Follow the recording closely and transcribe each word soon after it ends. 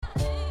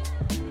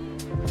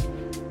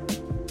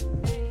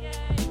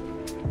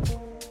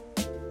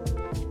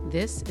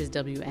This is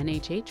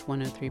WNHH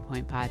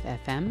 103.5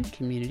 FM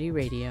Community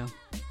Radio.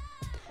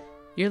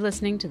 You're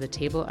listening to The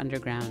Table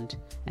Underground,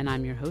 and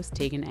I'm your host,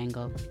 Tegan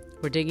Engel.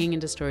 We're digging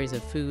into stories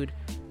of food,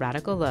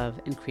 radical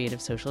love, and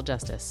creative social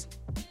justice.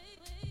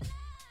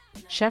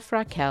 Chef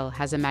Raquel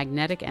has a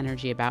magnetic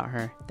energy about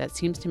her that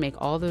seems to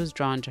make all those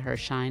drawn to her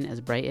shine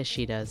as bright as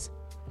she does.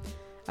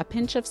 A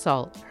Pinch of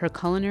Salt, her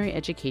culinary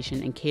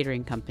education and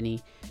catering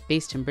company,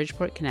 based in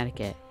Bridgeport,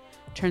 Connecticut,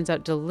 turns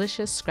out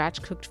delicious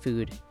scratch-cooked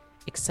food,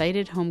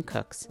 excited home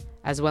cooks,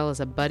 as well as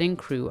a budding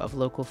crew of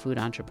local food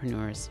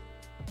entrepreneurs.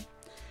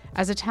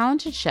 As a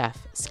talented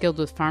chef, skilled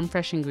with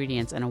farm-fresh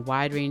ingredients and a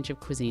wide range of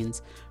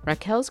cuisines,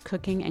 Raquel's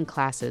cooking and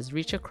classes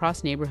reach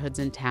across neighborhoods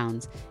and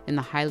towns in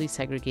the highly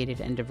segregated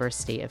and diverse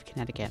state of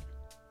Connecticut.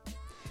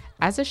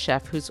 As a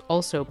chef who's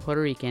also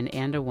Puerto Rican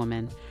and a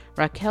woman,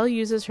 Raquel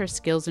uses her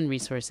skills and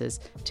resources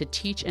to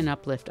teach and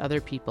uplift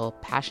other people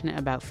passionate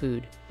about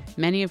food,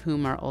 many of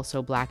whom are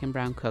also Black and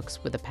brown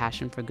cooks with a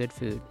passion for good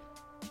food.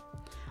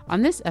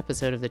 On this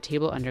episode of The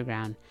Table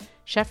Underground,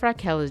 Chef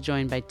Raquel is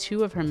joined by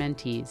two of her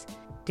mentees,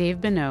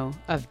 Dave Bonneau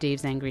of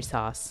Dave's Angry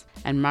Sauce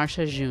and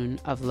Marcia June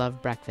of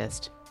Love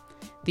Breakfast.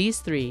 These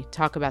three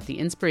talk about the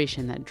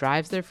inspiration that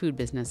drives their food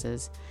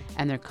businesses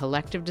and their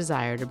collective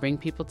desire to bring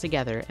people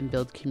together and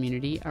build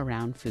community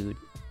around food.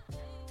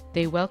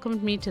 They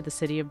welcomed me to the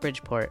city of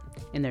Bridgeport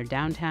in their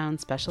downtown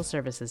special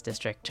services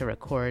district to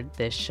record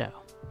this show.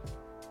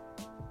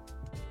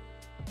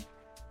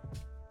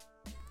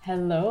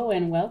 Hello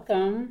and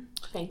welcome.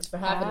 Thanks for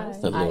having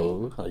us.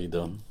 Hello, how you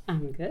doing?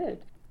 I'm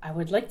good. I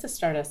would like to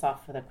start us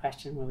off with a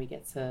question where we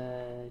get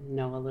to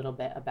know a little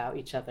bit about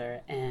each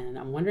other. And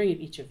I'm wondering if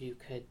each of you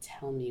could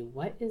tell me,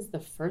 what is the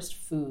first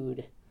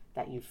food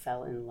that you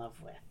fell in love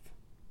with?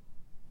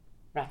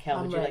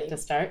 Raquel, would you like to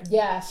start?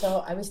 Yeah,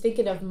 so I was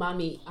thinking of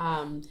mommy.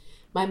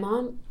 My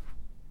mom,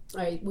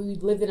 we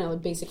lived in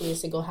basically a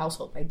single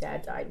household. My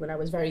dad died when I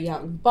was very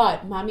young.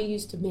 But mommy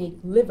used to make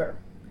liver,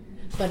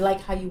 but like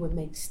how you would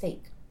make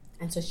steak.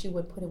 And so she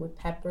would put it with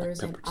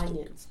peppers and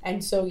onions.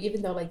 And so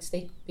even though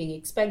steak being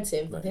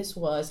expensive, this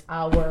was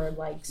our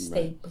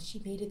steak, but she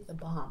made it the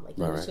bomb. It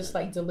was just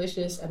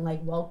delicious and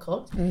well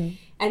cooked. Mm-hmm.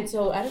 And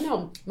so I don't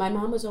know, my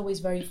mom was always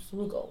very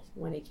frugal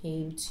when it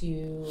came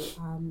to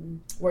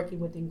working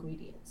with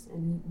ingredients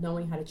and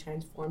knowing how to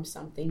transform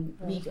something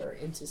meager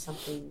into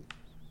something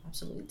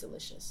absolutely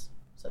delicious.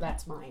 So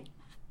that's mine.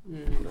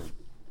 Mm.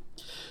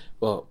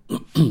 Well,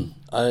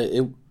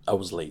 I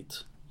was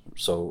late.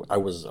 So I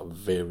was a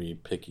very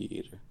picky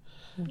eater.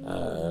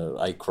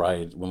 I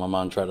cried when my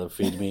mom tried to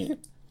feed me.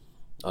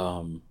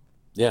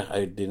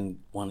 I didn't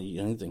want to eat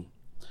anything.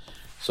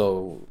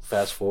 So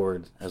fast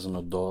forward as an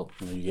adult,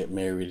 you get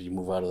married, you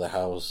move out of the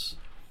house,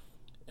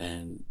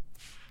 and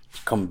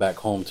come back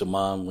home to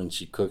mom when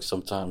she cooks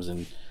sometimes,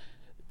 and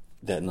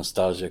that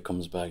nostalgia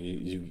comes back.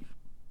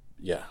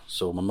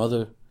 So my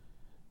mother,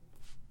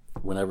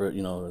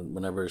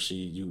 whenever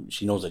she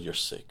knows that you're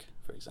sick,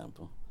 for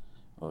example.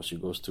 She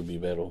goes to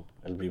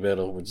El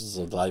Vivero, which is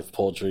a live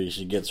poultry.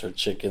 She gets her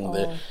chicken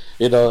there,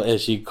 and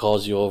she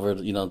calls you over,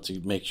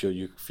 to make sure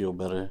you feel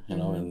better,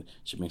 and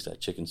she makes that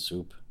chicken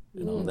soup,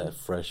 that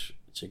fresh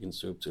chicken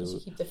soup too. Does she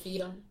keep the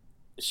feet on?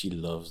 She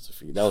loves the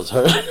feet. That was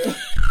her.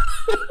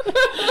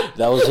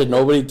 That was her.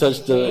 Nobody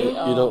touched the,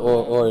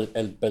 or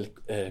el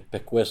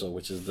pecueso,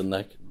 which is the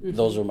neck. Mm-hmm.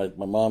 Those were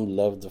my mom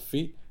loved the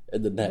feet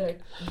and the neck.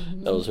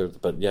 Mm-hmm. That was her.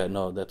 But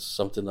that's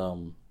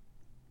something.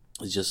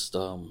 It's just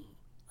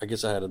I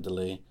guess I had a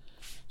delay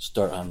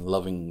start on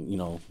loving,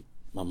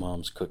 my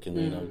mom's cooking,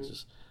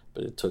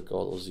 but it took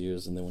all those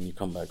years. And then when you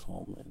come back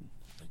home and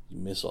you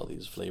miss all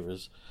these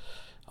flavors.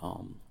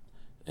 Now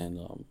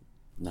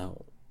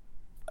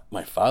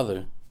my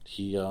father,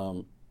 he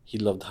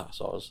loved hot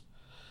sauce.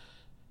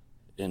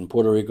 In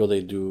Puerto Rico,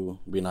 they do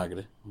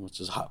vinagre, which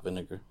is hot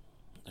vinegar.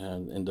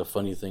 And the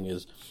funny thing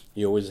is,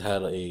 he always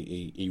had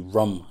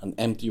an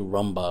empty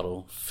rum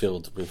bottle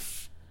filled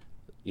with,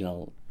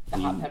 the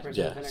hot peppers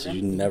and vinegar. So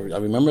you never. I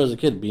remember as a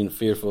kid being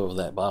fearful of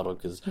that bottle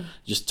because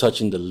just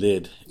touching the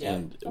lid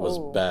and it was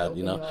bad,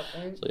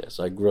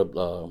 So I grew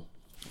up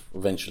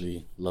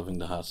eventually loving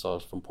the hot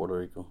sauce from Puerto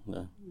Rico.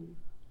 Yeah.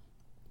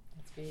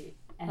 That's great.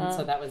 And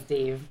so that was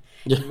Dave.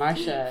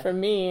 Marcia. For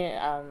me,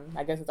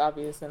 I guess it's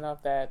obvious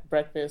enough that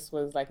breakfast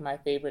was my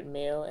favorite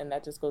meal, and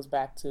that just goes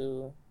back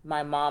to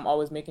my mom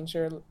always making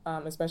sure,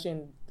 especially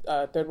in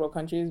third world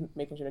countries,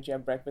 making sure that you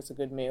have breakfast, a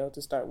good meal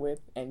to start with,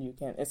 and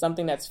it's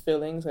something that's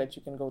filling so that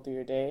you can go through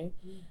your day.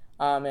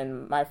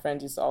 And my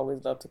friends used to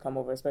always love to come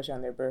over, especially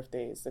on their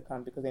birthdays, to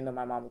come because they know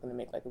my mom was going to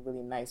make a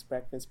really nice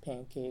breakfast,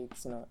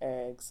 pancakes,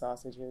 eggs,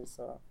 sausages.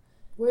 So,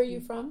 where are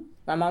you from?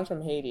 My mom's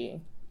from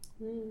Haiti.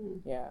 Mm.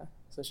 Yeah.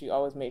 So she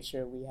always made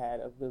sure we had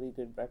a really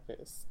good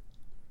breakfast.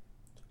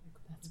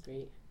 That's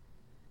great.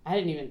 I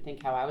didn't even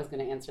think how I was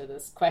going to answer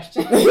this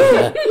question.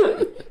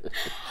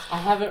 I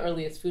have an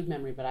earliest food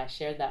memory, but I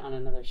shared that on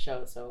another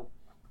show,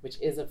 which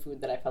is a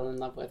food that I fell in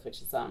love with,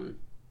 which is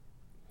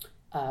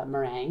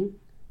meringue,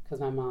 because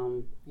my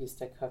mom used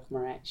to cook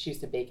meringue. She used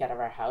to bake out of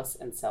our house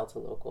and sell to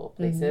local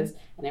places.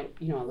 And it,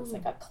 it looks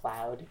like a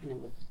cloud, and it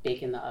would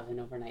bake in the oven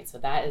overnight. So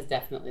that is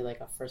definitely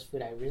like a first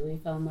food I really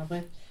fell in love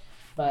with.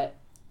 But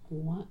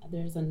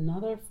there's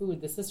another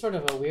food. This is sort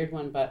of a weird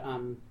one, but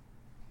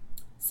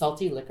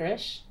salty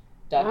licorice,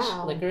 Dutch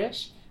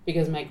licorice,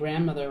 because my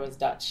grandmother was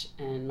Dutch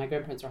and my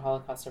grandparents were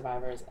Holocaust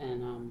survivors,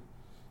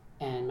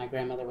 and my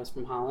grandmother was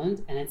from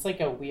Holland, and it's like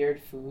a weird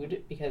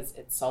food because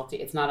it's salty.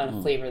 It's not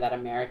a flavor that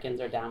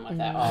Americans are down with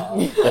at all.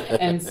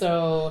 And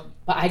so,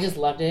 but I just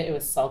loved it. It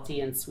was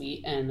salty and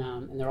sweet, and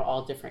there were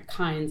all different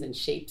kinds and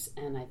shapes,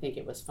 and I think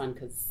it was fun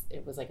because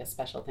it was like a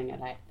special thing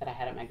that I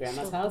had at my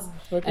grandma's house.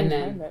 Where can you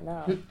find that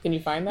now? Can you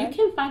find that? You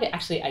can find it.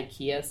 Actually,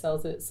 IKEA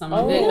sells it, some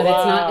of it, but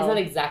it's not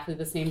exactly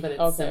the same, but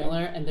it's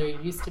similar. And there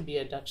used to be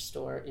a Dutch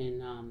store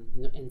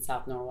in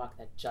South Norwalk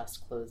that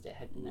just closed. It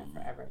had been there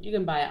forever. You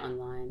can buy it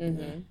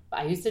online. But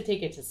I used to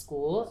take it to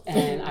school,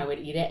 and I would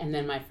eat it, and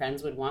then my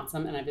friends would want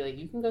some, and I'd be like,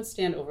 you can go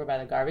stand over by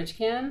the garbage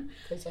can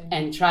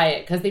and try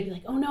it, because they'd be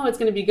like, oh no, it's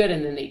going to be good,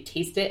 and then they'd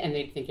taste it, and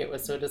they'd think it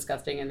was so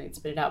disgusting, and they'd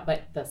spit it out.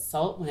 But the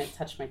salt, when it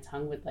touched my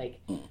tongue, would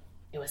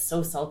it was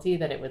so salty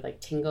that it would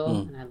like tingle,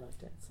 and I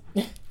loved it.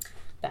 So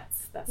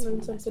that's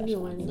something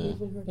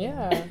new.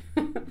 Yeah.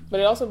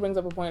 But it also brings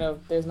up a point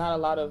of there's not a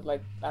lot of I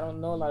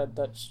don't know a lot of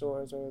Dutch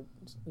stores or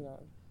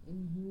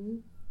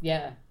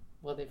Yeah.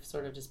 Well, they've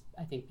sort of just,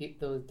 I think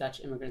those Dutch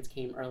immigrants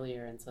came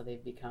earlier, and so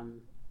they've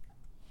become,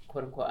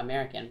 quote unquote,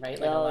 American, right?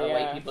 Like a lot of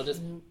white people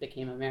just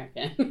became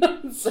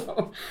American.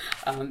 So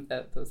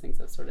those things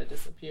have sort of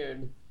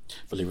disappeared.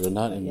 Believe it or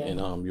not,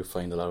 you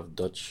find a lot of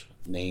Dutch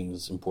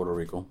names in Puerto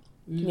Rico.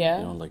 Yeah.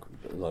 Like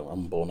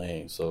I'm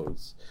Bonet, so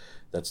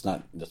that's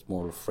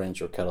more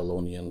French or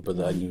Catalonian. But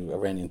I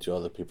ran into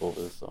other people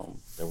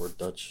that were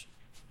Dutch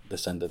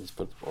descendants,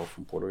 but all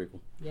from Puerto Rico.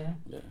 Yeah.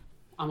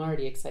 I'm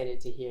already excited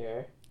to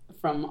hear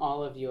from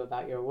all of you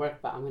about your work,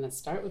 but I'm going to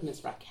start with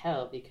Miss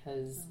Raquel,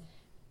 because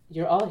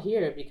you're all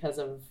here because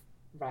of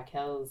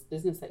Raquel's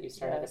business that you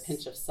started, A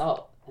Pinch of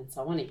Salt. And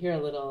so I want to hear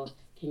a little,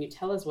 can you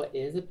tell us what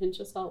is A Pinch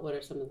of Salt? What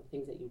are some of the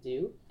things that you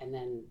do? And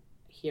then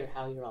hear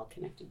how you're all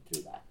connected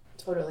through that.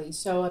 Totally.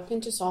 So A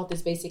Pinch of Salt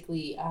is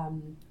basically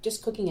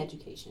just cooking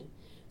education.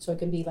 So it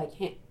can be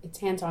it's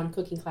hands-on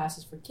cooking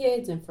classes for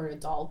kids and for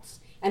adults.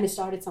 And it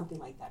started something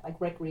like that,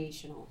 like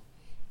recreational.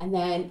 And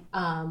then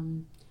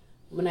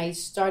when I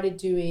started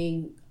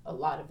doing a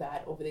lot of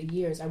that over the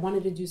years, I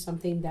wanted to do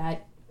something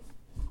that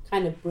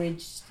kind of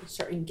bridged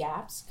certain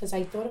gaps, because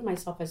I thought of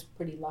myself as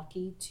pretty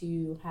lucky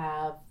to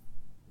have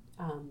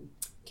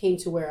came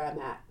to where I'm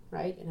at,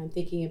 right? And I'm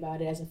thinking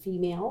about it as a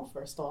female,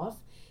 first off,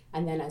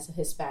 and then as a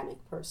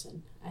Hispanic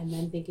person, and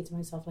then thinking to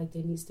myself, there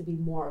needs to be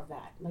more of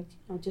that,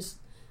 just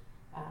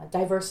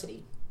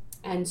diversity.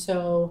 And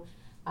so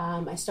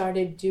I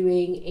started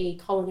doing a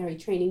culinary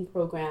training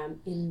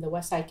program in the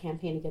West Side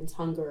Campaign Against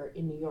Hunger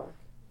in New York.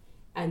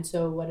 And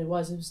so what it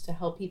was to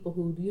help people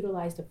who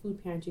utilize the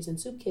food pantries and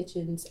soup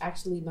kitchens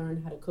actually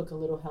learn how to cook a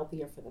little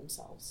healthier for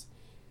themselves.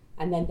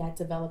 And then that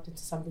developed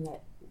into something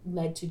that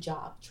led to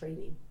job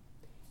training.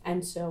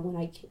 And so when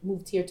I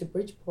moved here to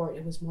Bridgeport,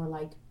 it was more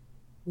like,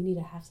 we need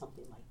to have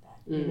something like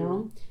that, you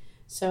know?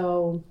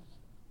 So,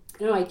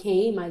 I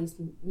came,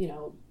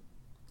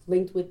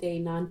 linked with a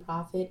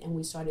nonprofit, and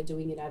we started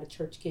doing it out of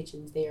church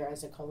kitchens there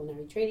as a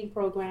culinary training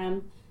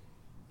program.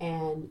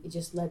 And it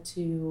just led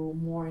to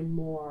more and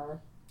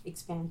more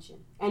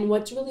expansion. And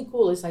what's really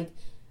cool is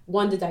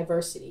one, the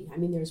diversity. I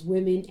mean, there's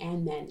women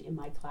and men in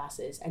my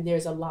classes, and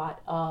there's a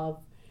lot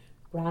of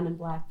brown and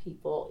black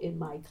people in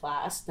my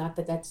class. Not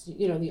that that's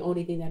the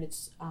only thing that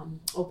it's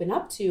open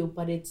up to,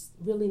 but it's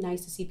really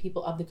nice to see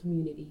people of the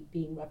community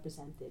being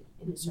represented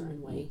in a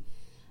certain way,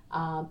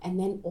 and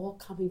then all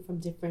coming from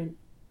different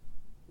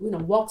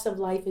walks of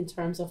life in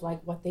terms of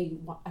what they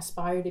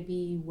aspire to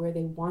be, where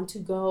they want to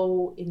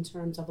go in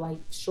terms of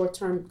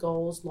short-term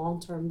goals,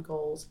 long-term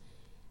goals.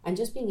 And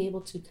just being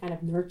able to kind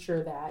of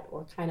nurture that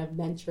or kind of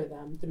mentor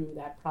them through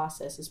that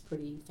process is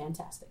pretty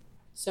fantastic.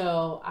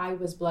 So I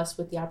was blessed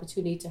with the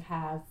opportunity to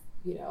have,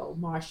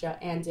 Marsha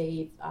and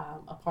Dave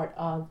a part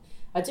of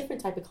a different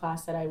type of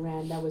class that I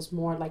ran that was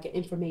more like an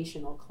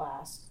informational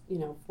class,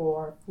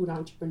 for food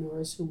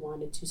entrepreneurs who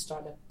wanted to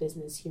start a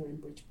business here in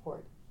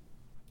Bridgeport.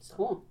 So.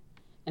 Cool.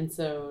 And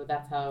so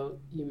that's how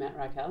you met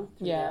Raquel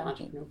through the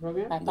entrepreneur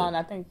program?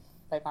 I think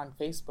on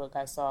Facebook,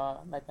 I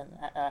saw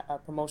a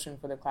promotion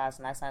for the class,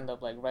 and I signed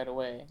up right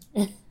away.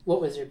 What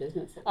was your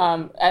business?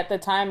 At the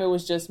time, it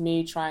was just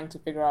me trying to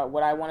figure out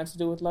what I wanted to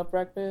do with Love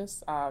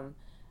Breakfast. Love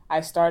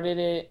Breakfast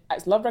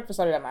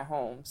started at my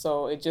home,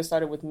 so it just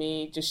started with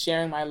me just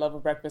sharing my love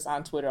of breakfast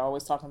on Twitter,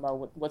 always talking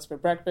about what's for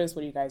breakfast,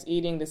 what are you guys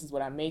eating, this is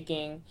what I'm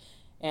making.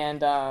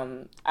 And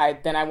I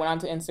went on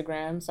to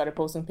Instagram, started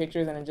posting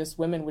pictures, and then just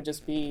women would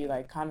just be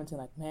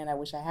commenting man, I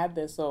wish I had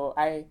this. So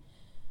I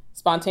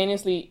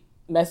spontaneously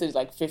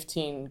messaged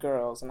 15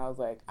 girls, and I was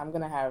like, I'm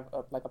gonna have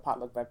a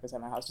potluck breakfast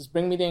at my house. Just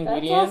bring me the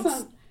ingredients. That's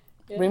awesome.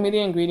 Bring me the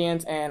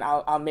ingredients and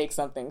I'll make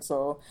something.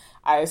 So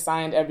I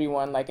assigned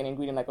everyone like an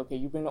ingredient, like, okay,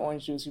 you bring the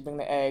orange juice, you bring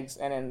the eggs,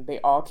 and then they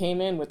all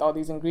came in with all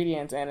these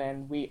ingredients, and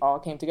then we all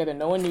came together.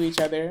 No one knew each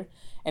other,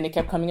 and they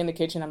kept coming in the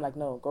kitchen. I'm like,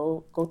 no,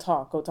 go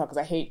talk, because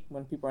I hate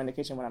when people are in the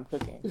kitchen when I'm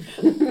cooking.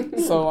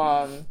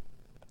 So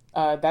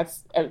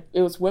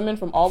it was women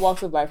from all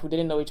walks of life who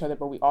didn't know each other,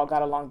 but we all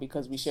got along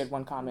because we shared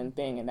one common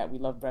thing, and that we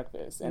love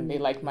breakfast, and they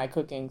liked my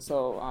cooking.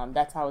 So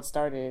that's how it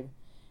started.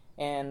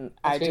 And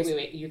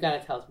wait, you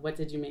gotta tell us, what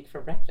did you make for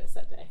breakfast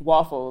that day?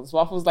 Waffles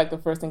like the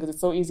first thing, because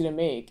it's so easy to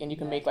make, and you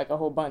can make like a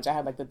whole bunch. I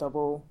had like the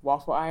double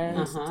waffle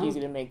irons. It's easy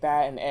to make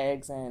that, and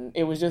eggs, and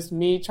it was just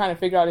me trying to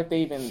figure out if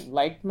they even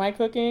liked my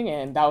cooking,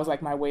 and that was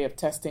like my way of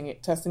testing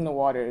the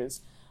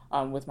waters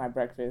with my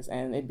breakfast.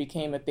 And it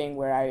became a thing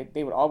where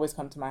they would always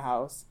come to my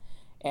house,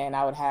 and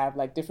I would have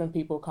like different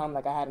people come.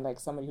 Like I had like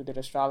somebody who did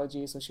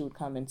astrology, so she would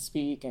come and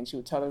speak, and she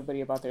would tell everybody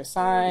about their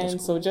signs.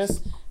 Cool. So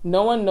just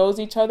no one knows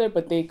each other,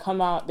 but they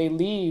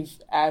leave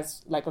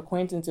as like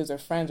acquaintances or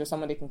friends or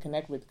someone they can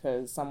connect with,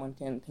 because someone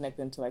can connect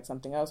them to like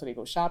something else, or they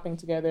go shopping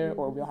together,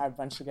 or we'll have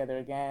brunch together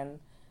again.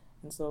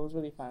 And so it was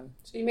really fun.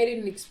 So you made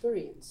it an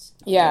experience.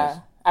 Yeah. Yes.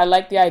 I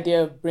like the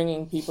idea of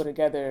bringing people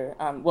together.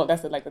 Well,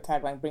 that's the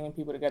tagline, bringing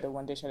people together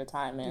one dish at a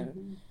time.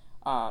 And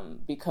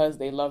because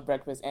they love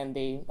breakfast, and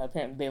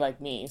apparently they like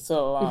me.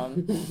 So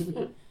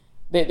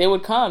they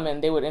would come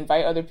and they would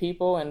invite other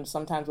people, and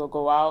sometimes we'll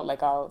go out.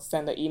 Like I'll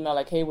send an email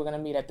like, hey, we're going to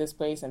meet at this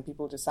place, and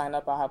people just sign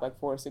up. I'll have like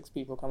 4 or 6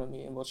 people come with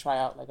me, and we'll try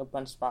out like a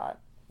brunch spot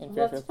in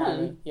Fairfield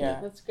County. Yeah.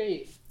 That's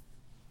great.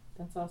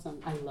 That's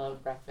awesome. I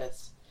love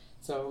breakfast.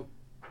 So,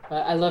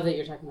 but I love that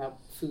you're talking about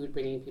food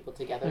bringing people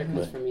together,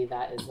 because for me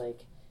that is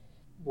like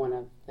one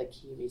of the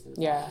key reasons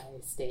why I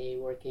stay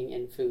working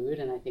in food.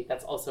 And I think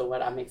that's also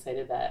what I'm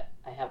excited that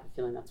I have a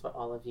feeling that's what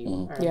all of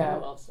you are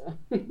about also.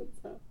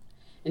 So.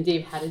 And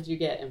Dave, how did you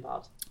get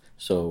involved?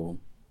 So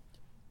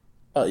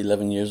about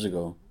 11 years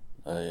ago,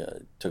 I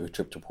took a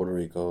trip to Puerto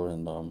Rico,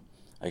 and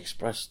I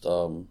expressed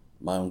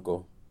my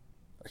uncle,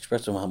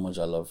 to him how much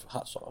I love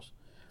hot sauce,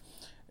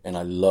 and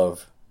I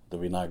love the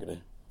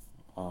vinagre.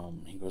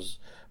 He goes,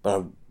 but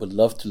I would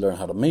love to learn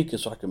how to make it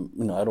so I can,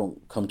 I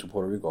don't come to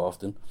Puerto Rico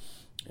often.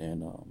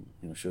 And,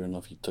 sure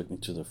enough, he took me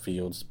to the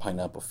fields,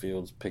 pineapple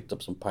fields, picked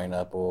up some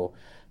pineapple,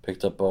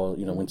 picked up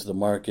went to the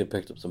market,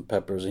 picked up some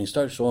peppers, and he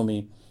started showing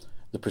me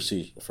the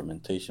procedure, the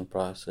fermentation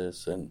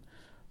process. And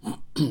I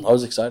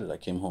was excited. I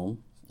came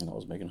home, and I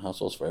was making hot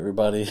sauce for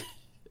everybody.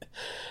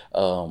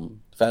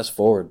 Fast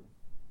forward,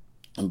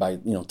 and by,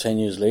 10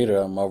 years later,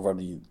 I'm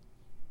already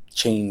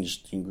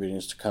changed the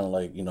ingredients to kind of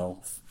like,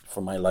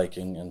 for my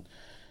liking. And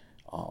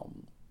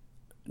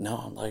now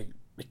I'm like,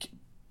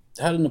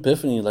 I had an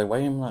epiphany, like, why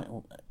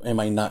am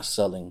I not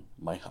selling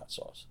my hot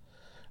sauce?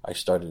 I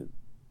started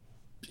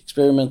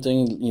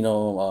experimenting,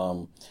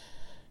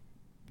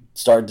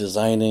 started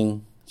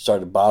designing,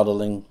 started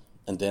bottling,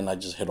 and then I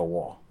just hit a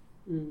wall.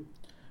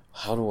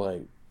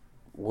 Where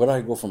do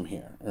I go from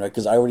here? Right?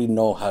 Because I already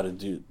know how to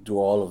do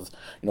all of,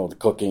 the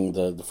cooking,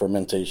 the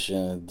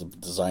fermentation, the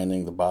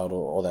designing, the bottle,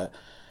 all that.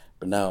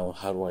 But now,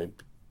 how do I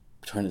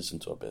turn this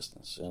into a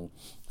business? And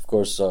of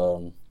course,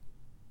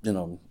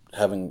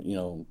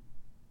 having,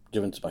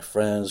 given to my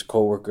friends,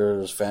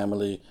 coworkers,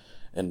 family,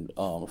 and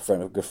a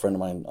good friend of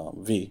mine,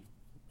 V.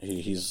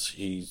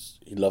 He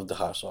loved the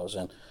hot sauce,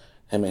 and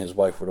him and his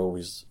wife would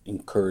always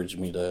encourage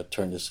me to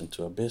turn this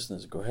into a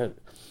business. Go ahead.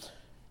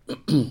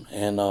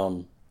 And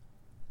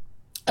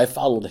I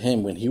followed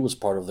him when he was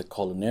part of the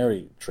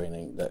culinary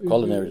training that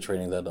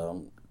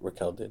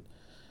Raquel did,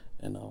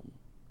 and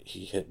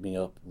he hit me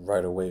up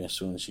right away as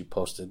soon as she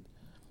posted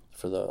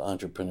for the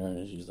entrepreneur,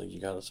 and she's like, "You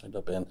gotta sign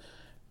up." And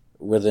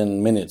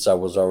within minutes, I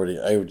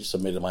already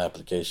submitted my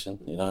application,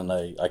 and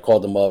I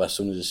called them up as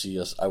soon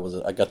as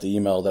I got the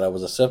email that I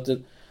was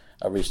accepted.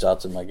 I reached out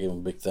to them, I gave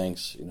them big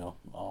thanks,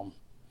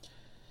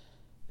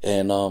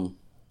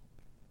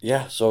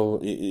 so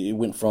it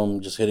went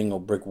from just hitting a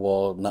brick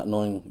wall, not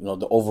knowing,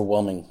 the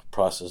overwhelming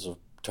process of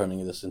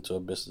turning this into a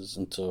business,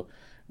 into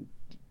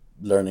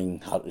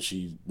learning how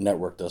she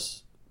networked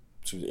us.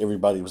 To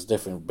everybody was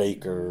different,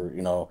 baker,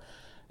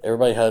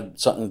 everybody had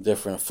something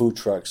different, food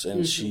trucks,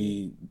 and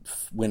she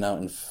went out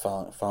and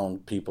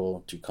found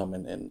people to come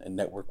in and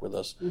network with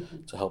us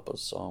to help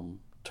us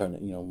turn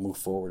it, move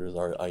forward with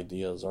our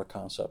ideas, our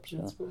concepts.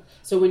 That's cool.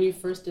 So when you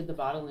first did the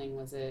bottling,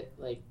 was it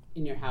like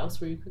in your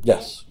house where you cooked?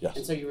 Yes.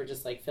 And so you were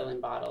just like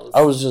filling bottles?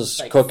 I was just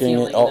like cooking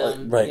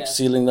it,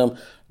 sealing them,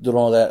 doing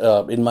all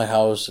that in my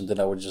house, and then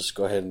I would just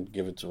go ahead and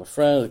give it to a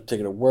friend, take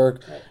it to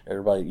work,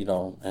 everybody,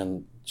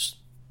 and just.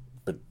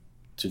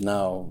 To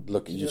now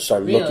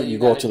you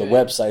go to the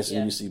websites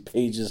and you see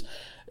pages,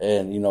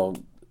 and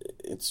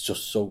it's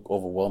just so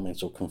overwhelming,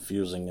 so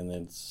confusing, and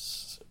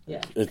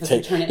because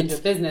to turn it into a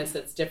business,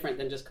 it's different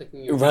than just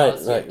cooking your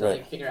house. You have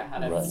to figure out how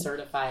to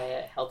certify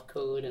it, health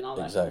code, and all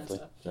that kind of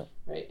stuff. Yeah.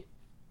 Right.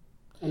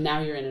 And now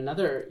you're doing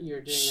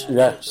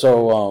that.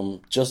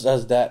 So just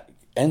as that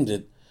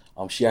ended,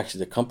 she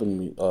actually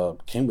accompanied me,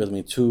 came with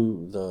me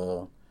to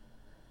the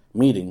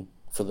meeting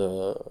for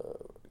the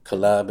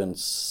collab and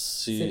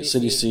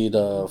City Seed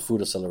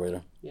Food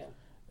Accelerator. Yeah.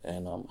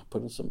 And I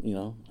put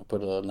in I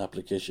put an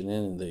application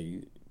in, and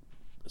they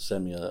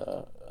sent me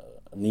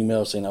an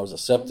email saying I was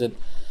accepted.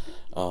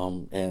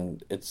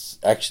 And it's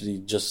actually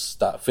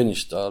just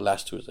finished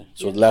last Tuesday.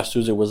 So last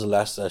Tuesday was the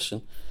last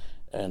session.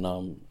 And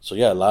so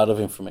a lot of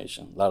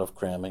information, a lot of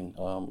cramming.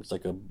 It's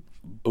like a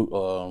boot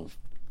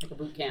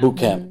camp. Boot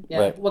camp, Yeah.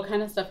 right? What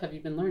kind of stuff have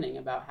you been learning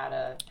about how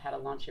to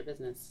launch your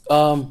business? A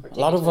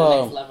lot of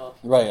next level?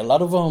 Right, a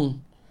lot of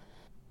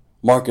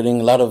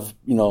marketing, a lot of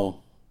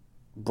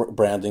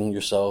branding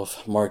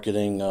yourself,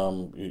 marketing,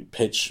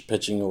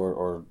 pitching,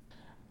 or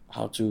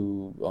how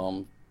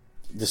to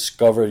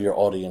discover your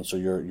audience or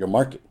your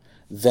market.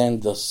 Then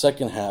the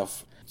second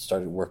half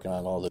started working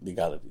on all the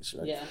legalities,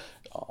 right? Yeah.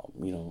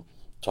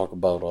 Talk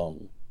about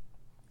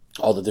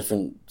all the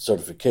different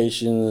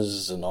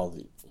certifications and all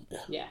the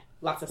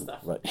Lots of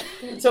stuff. Right.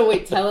 So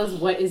wait, tell us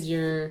what is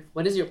your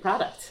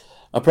product?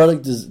 My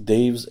product is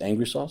Dave's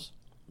Angry Sauce.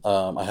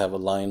 I have a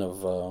line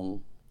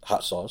of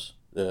hot sauce.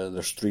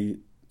 There's three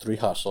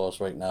hot sauce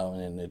right now,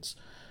 and it's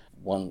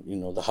one.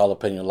 The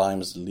jalapeno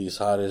lime is the least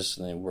hottest,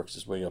 and then it works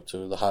its way up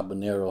to the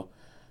habanero,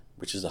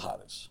 which is the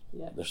hottest.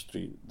 Yeah. There's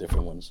 3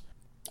 different ones,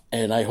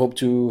 and I hope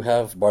to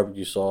have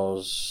barbecue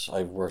sauce.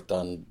 I've worked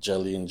on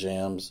jelly and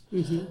jams.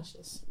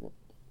 Delicious.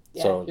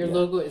 Yeah, So, your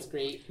logo is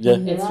great. Yeah.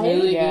 It's Right?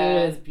 really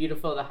Yeah. good. It's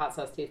beautiful. The hot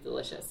sauce tastes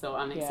delicious. So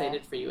I'm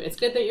excited for you. It's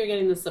good that you're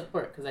getting the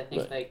support because I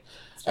think Right.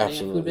 starting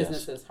Absolutely, a food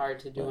business yes. is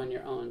hard to do on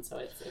your own. So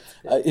it's good.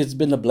 It's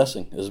been a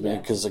blessing. It's been Yeah.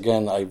 because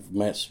again I've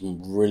met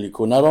some really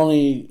cool, not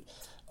only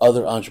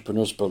other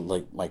entrepreneurs but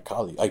like my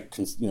colleague.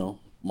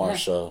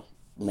 Marsha,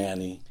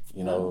 Manny.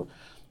 I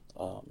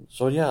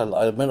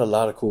met a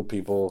lot of cool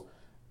people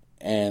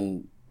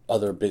and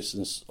other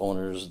business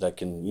owners that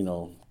can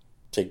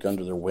take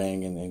under their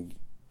wing and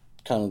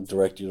kind of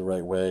direct you the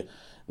right way.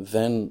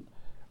 Then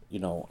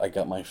I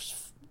got my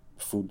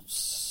food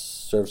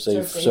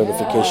ServSafe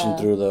certification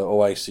through the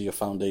OIC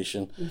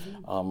Foundation.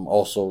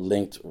 Also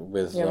linked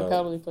with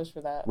Raquel really pushed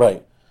for that.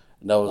 right.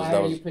 Why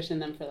are you pushing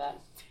them for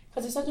that?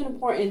 Because it's such an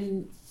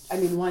important,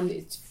 one,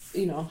 it's,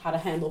 how to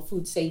handle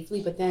food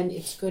safely, but then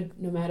it's good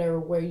no matter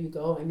where you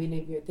go.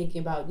 If you're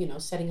thinking about,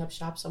 setting up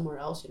shop somewhere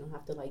else, you don't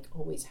have to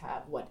always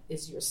have what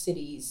is your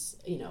city's,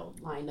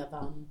 line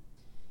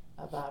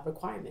of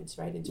requirements,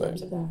 right? In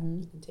terms of that,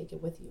 you can take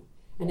it with you.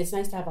 And it's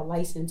nice to have a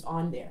license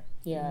on there.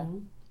 Yeah.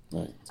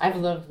 Right. I've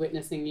loved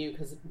witnessing you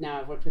because now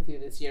I've worked with you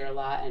this year a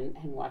lot and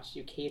watched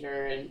you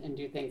cater and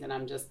do things, and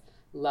I'm just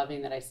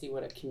loving that I see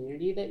what a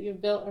community that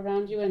you've built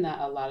around you, and that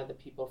a lot of the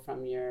people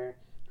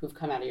who've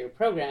come out of your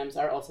programs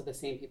are also the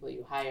same people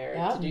you hire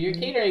to do your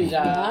catering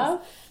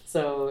jobs.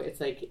 So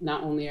it's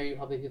not only are you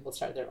helping people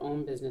start their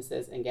own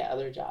businesses and get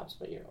other jobs,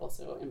 but you're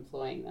also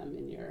employing them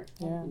in your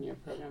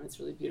program. It's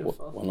really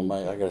beautiful. One of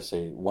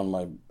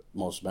my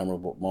most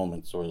memorable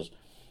moments was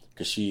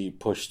because she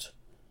pushed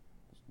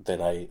that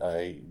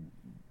I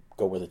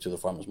go with her to the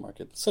farmer's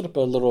market, set up a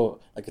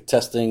little a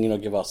testing,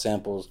 give out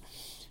samples.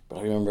 But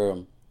I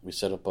remember we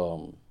set up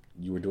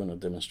you were doing a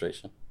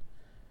demonstration.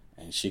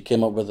 And she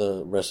came up with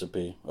a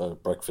recipe, a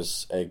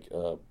breakfast egg.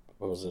 What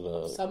was it?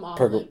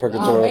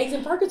 Purgatory. Eggs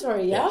in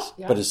purgatory, yeah. Yes.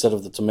 But instead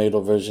of the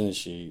tomato version,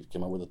 she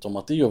came up with a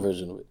tomatillo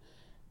version of it.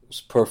 It was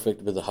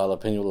perfect with the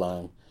jalapeno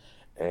lime,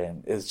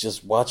 and it's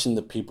just watching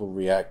the people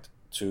react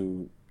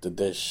to the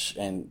dish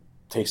and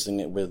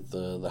tasting it with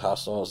the hot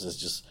sauce. It's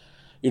just,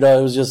 it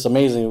was just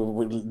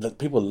amazing. The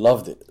people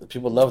loved it.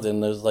 People loved it,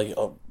 and there's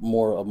a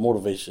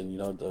motivation,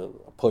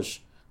 a push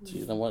to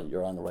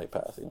you're on the right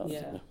path.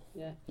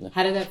 Yeah.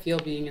 How did that feel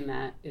being in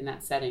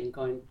that setting?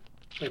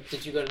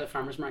 Did you go to the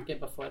farmers market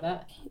before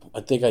that?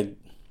 I think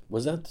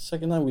was that the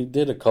second time we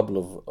did a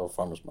couple of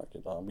farmers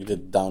market. We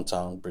did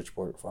downtown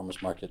Bridgeport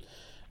farmers market,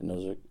 and it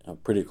was a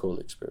pretty cool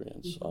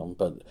experience.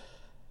 But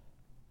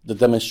the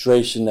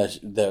demonstration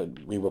that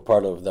we were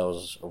part of, that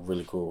was a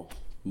really cool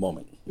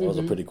moment. That was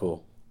a pretty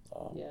cool.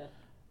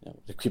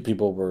 The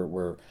people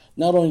were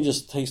not only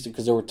just tasting,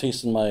 because they were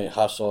tasting my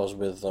hot sauce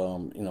with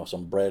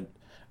some bread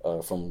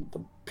from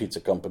the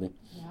pizza company.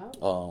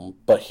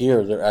 But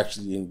here they're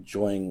actually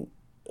enjoying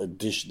a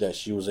dish that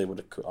she was able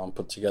to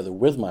put together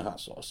with my hot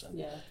sauce, and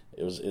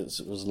it was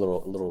a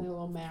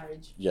little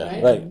marriage.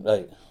 Yeah,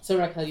 right. So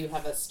Raquel, you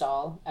have a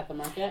stall at the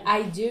market?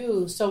 I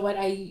do. So what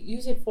I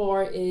use it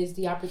for is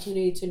the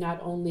opportunity to not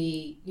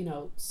only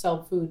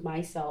sell food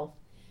myself,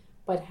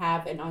 but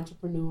have an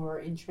entrepreneur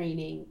in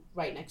training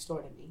right next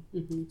door to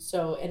me.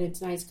 So, and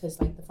it's nice because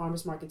the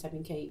farmers markets have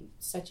become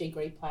such a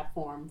great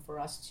platform for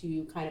us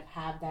to kind of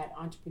have that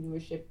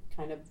entrepreneurship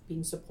kind of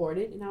being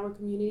supported in our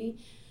community.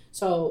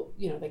 So,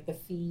 the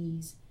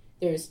fees,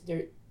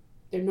 they're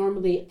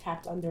normally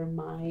capped under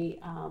my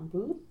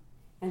booth.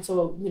 And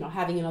so,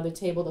 having another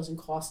table doesn't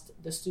cost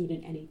the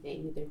student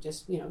anything. They're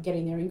just,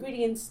 getting their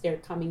ingredients, they're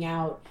coming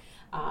out.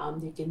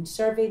 They can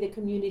survey the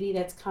community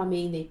that's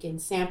coming. They can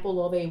sample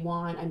all they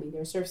want.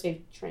 They're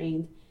ServSafe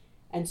trained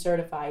and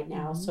certified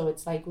now. So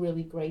it's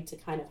really great to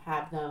kind of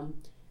have them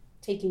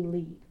taking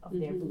lead of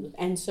their booth.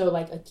 And so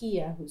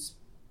Akia, who's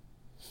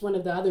one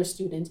of the other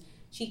students,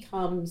 she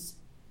comes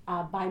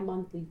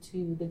bi-monthly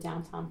to the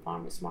downtown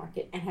farmers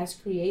market and has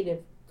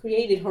created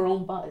her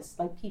own buzz,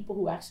 like people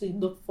who actually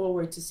look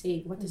forward to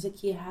seeing, what does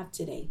Akia have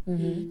today?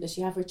 Mm-hmm. Does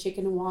she have her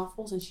chicken and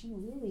waffles? And she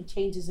really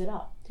changes it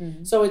up.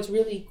 Mm-hmm. So it's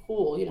really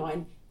cool,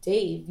 and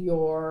Dave,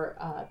 your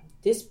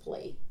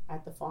display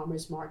at the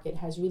farmers market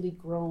has really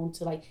grown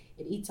to, like,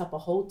 it eats up a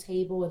whole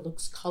table. It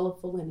looks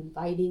colorful and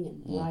inviting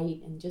and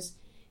bright, and just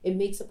it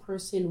makes a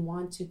person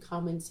want to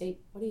come and say,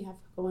 what do you have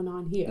going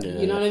on here? Yeah.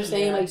 You know what I'm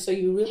saying? Yeah. Like, so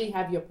you really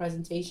have your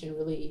presentation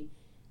really,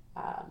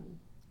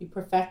 you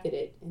perfected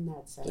it in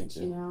that sense. Thank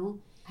you. You know.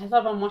 I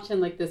love, I'm watching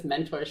like this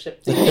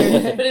mentorship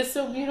together, but it's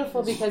so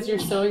beautiful because you're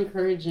so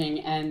encouraging,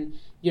 and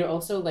you're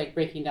also like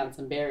breaking down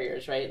some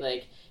barriers, right?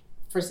 Like,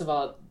 first of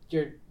all,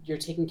 you're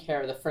taking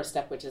care of the first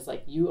step, which is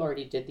like, you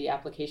already did the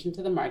application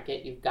to the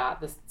market, you've got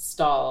the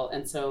stall,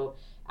 and so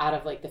out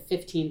of like the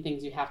 15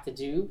 things you have to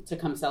do to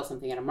come sell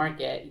something at a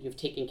market, you've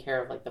taken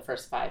care of like the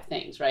first 5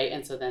 things, right?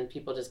 And so then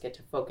people just get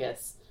to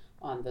focus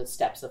on those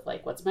steps of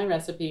like, what's my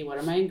recipe, what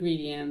are my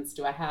ingredients,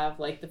 do I have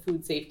like the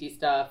food safety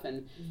stuff,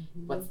 and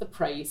what's the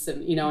price,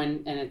 and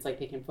and it's like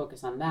they can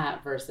focus on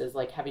that versus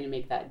like having to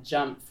make that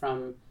jump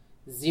from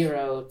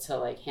 0 to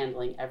like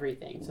handling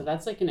everything. So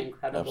that's like an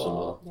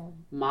incredible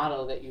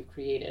model that you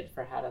created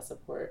for how to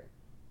support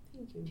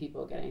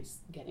people getting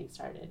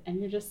started, and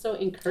you're just so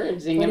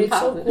encouraging. But and it's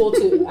positive. so cool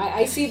too.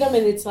 I see them,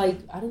 and it's like,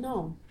 I don't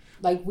know.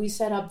 Like, we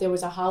set up, there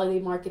was a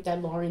holiday market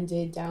that Lauren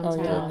did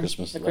downtown. Oh, yeah.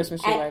 Christmas The light.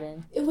 Christmas tree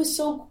lighting. It was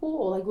so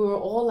cool. Like, we were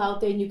all out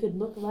there, and you could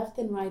look left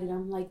and right, and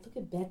I'm like, look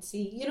at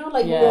Betsy.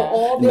 Like, we were Yeah.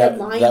 all And there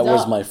lined that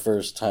was up. my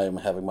first time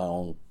having my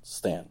own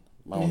stand,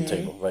 my own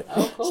table, right?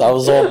 Oh, cool. So I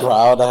was all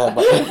proud. I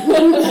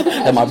had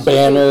had my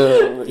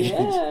banner.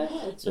 Yeah.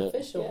 It's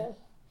official. Yeah.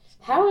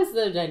 How is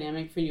the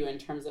dynamic for you in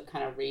terms of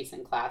kind of race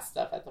and class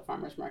stuff at the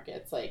farmers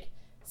markets? Like,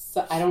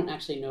 so I don't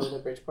actually know the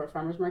Bridgeport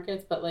farmers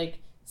markets, but like,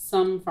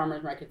 some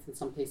farmers markets in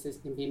some places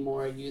can be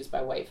more used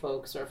by white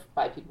folks or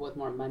by people with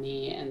more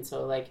money, and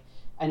so like,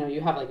 I know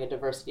you have like a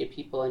diversity of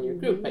people in your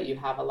group, but you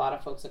have a lot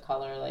of folks of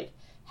color. Like,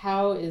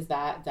 how is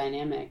that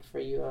dynamic for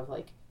you of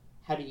like,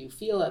 how do you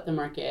feel at the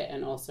market,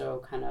 and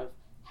also kind of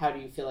how do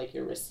you feel like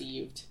you're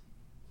received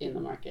in the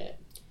market?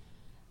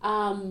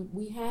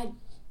 We had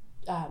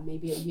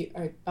maybe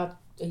about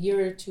a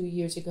year or 2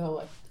 years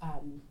ago,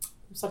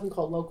 something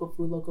called Local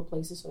Food, Local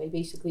Places. So they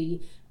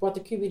basically brought the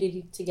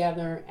community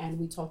together, and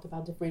we talked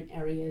about different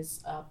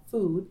areas of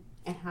food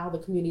and how the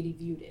community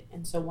viewed it.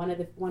 And so one of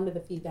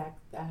the feedback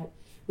that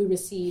we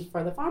received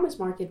for the farmers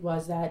market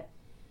was that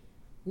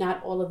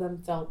not all of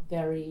them felt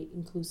very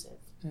inclusive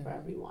for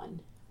everyone.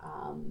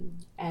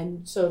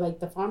 And so, like,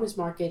 the farmers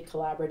market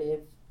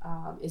collaborative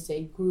is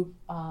a group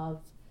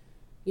of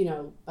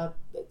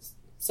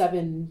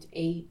 7,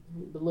 8,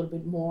 a little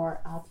bit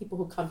more people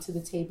who come to the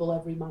table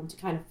every month to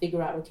kind of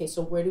figure out, okay,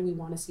 so where do we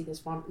want to see this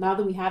farm? Now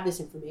that we have this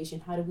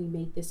information, how do we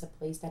make this a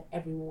place that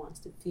everyone wants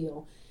to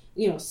feel,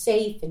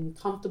 safe and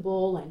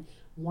comfortable and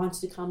wants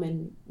to come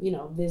and,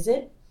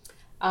 visit?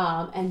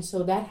 And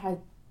so that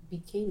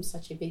became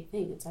such a big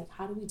thing. It's like,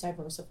 how do we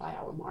diversify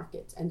our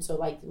markets? And so,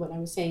 like, what I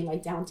was saying,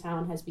 like,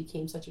 downtown has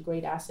became such a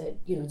great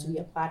asset, to be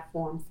a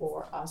platform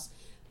for us.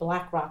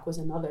 Black Rock was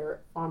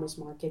another farmers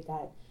market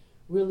that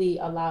really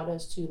allowed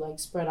us to, like,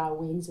 spread our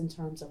wings in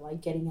terms of, like,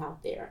 getting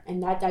out there.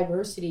 And that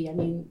diversity, I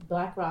mean,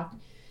 Black Rock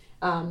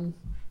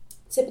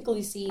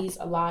typically sees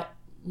a lot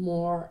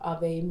more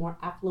of a more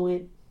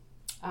affluent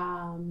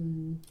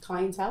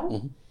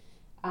clientele.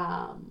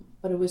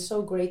 But it was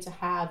so great to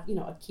have,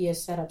 Akia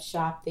set up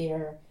shop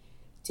there.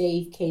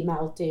 Dave came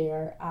out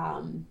there.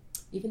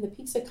 Even the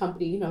pizza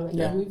company,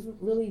 we've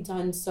really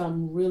done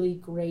some really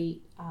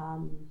great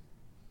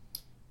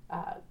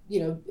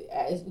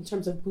in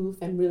terms of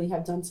booth, and really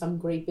have done some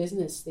great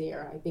business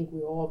there. I think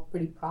we're all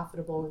pretty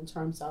profitable in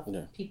terms of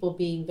people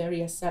being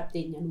very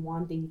accepting and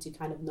wanting to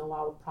kind of know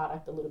our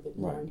product a little bit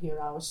more and hear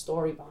our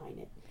story behind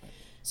it.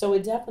 So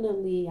it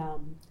definitely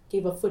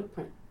gave a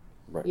footprint.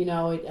 Right.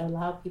 It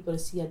allowed people to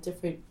see a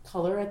different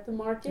color at the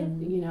market,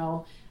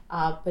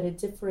 but a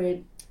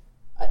different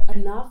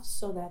enough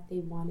so that they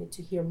wanted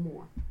to hear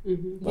more.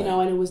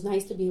 And it was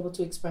nice to be able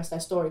to express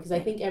that story, because I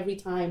think every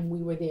time we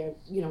were there,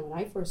 when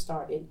I first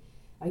started,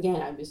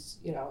 again, I was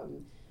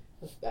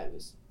a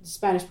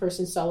Spanish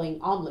person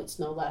selling omelets,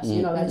 no less.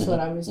 That's what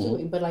I was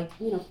doing. But, like,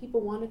 people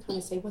want to kind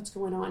of say, what's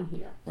going on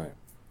here? Right.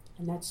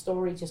 And that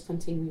story just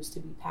continues to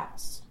be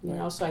passed.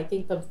 So I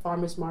think the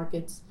farmers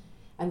markets,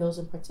 and those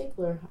in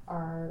particular,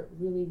 are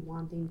really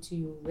wanting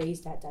to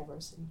raise that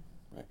diversity.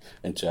 Right.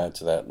 And to add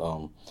to that,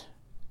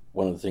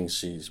 one of the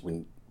things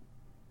when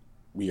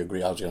we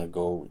agree I was going to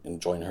go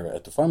and join her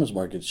at the farmers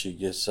market, she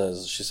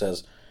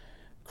says,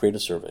 create a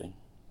survey,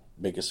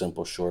 make it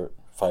simple, short,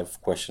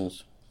 5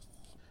 questions.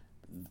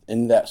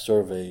 In that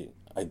survey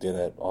I did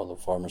at all the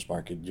farmers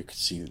market, you could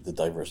see the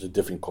diversity,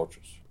 different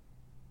cultures.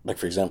 Like,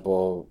 for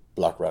example,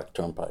 Black Rock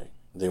Turnpike,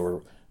 they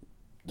were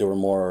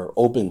more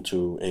open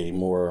to a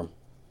more,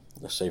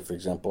 let's say, for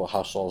example,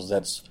 households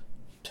that's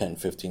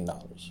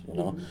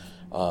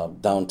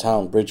 $10-15.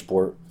 Downtown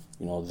Bridgeport,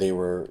 they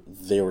were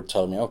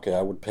telling me, okay,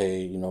 I would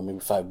pay maybe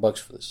 $5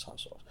 for this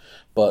household.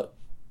 But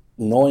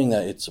knowing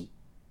that it's a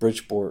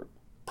Bridgeport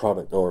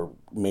product or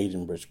made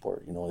in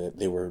Bridgeport, you know,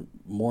 they were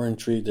more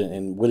intrigued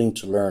and willing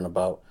to learn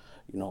about,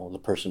 you know, the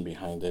person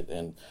behind it,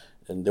 and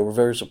they were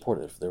very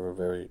supportive. They were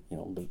very, you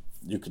know, but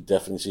you could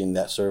definitely see in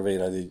that survey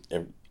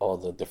that all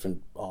the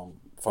different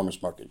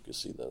farmers market, you could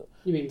see the.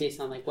 You mean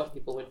based on like what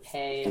people would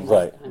pay? And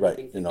right, what kind right. Of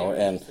things you know,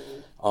 and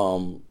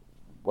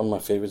one of my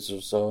favorites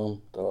was the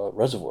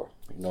Reservoir.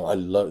 You know, I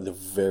love the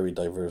very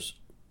diverse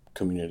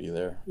community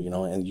there. You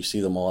know, and you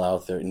see them all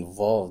out there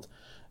involved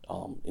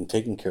in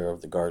taking care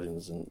of the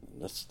gardens, and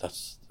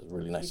that's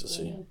really nice to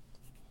see.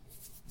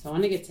 So I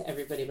want to get to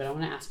everybody, but I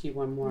want to ask you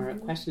one more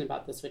question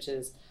about this, which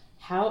is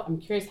I'm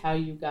curious how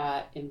you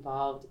got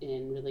involved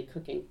in really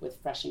cooking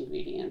with fresh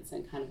ingredients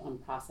and kind of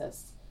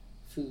unprocessed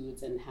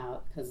foods, and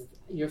how, because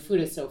your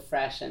food is so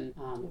fresh, and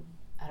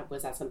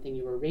was that something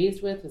you were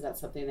raised with? Was that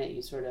something that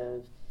you sort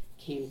of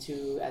came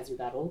to as you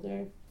got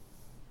older?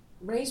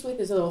 Raised with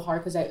is a little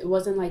hard because it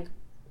wasn't like,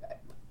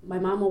 my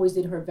mom always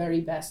did her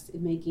very best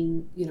in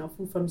making, you know,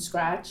 food from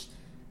scratch.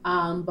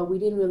 But we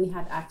didn't really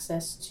have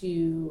access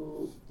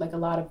to like a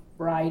lot of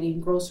variety in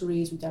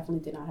groceries. We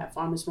definitely did not have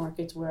farmers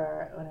markets when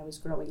I was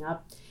growing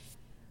up.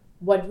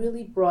 What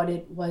really brought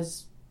it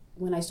was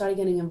when I started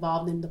getting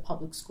involved in the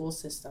public school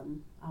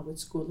system with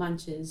school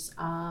lunches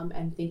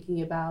and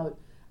thinking about,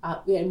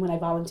 and when I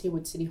volunteered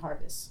with City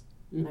Harvest.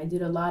 And I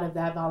did a lot of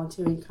that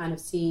volunteering, kind of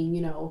seeing,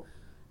 you know,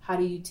 how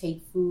do you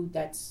take food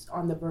that's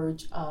on the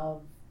verge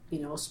of, you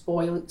know,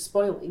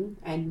 spoiling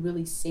and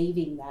really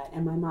saving that.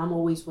 And my mom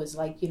always was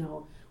like, you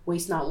know,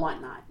 waste not,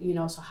 want not, you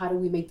know, so how do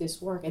we make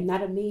this work? And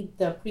that made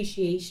the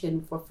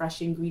appreciation for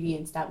fresh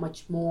ingredients that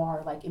much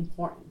more like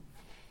important.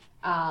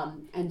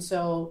 And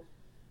so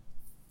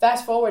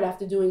fast forward,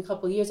 after doing a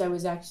couple of years, I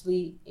was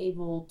actually I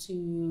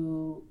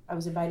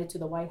was invited to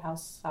the White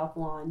House South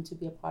Lawn to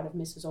be a part of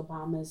Mrs.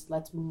 Obama's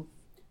Let's Move.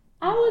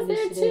 I was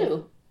there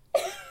too.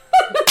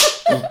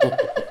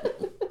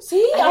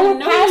 See, I didn't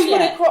know you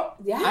yet.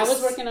 Yes. I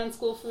was working on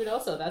school food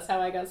also. That's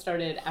how I got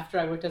started after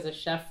I worked as a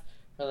chef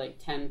for like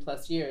 10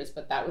 plus years.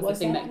 But that was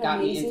the thing that got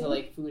me into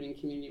like food and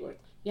community work.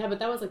 Yeah, but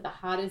that was like the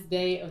hottest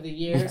day of the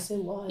year. Yes, it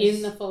was.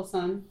 In the full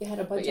sun. They had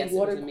a bunch of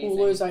water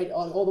coolers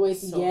all the way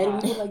to the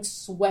end. We were like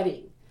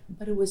sweating.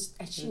 But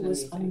she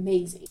was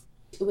amazing.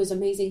 It was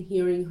amazing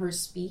hearing her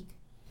speak,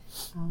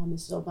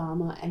 Mrs.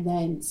 Obama, and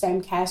then Sam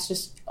Cass,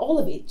 just all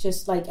of it,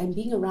 just like, and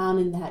being around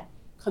in that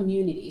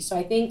community. So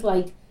I think,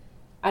 like,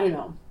 I don't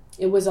know,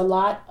 it was a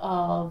lot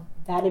of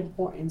that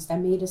importance that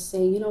made us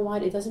say, you know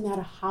what, it doesn't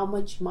matter how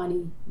much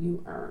money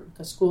you earn,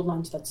 because school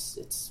lunch,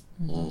 it's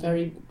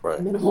very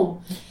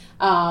minimal,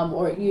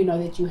 or, you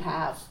know, that you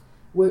have.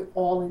 We're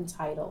all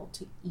entitled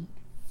to eat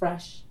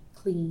fresh,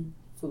 clean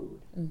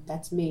food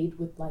that's made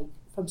with, like,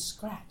 from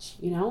scratch,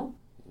 you know,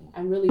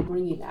 and really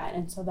bringing that.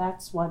 And so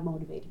that's what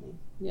motivated me.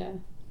 Yeah.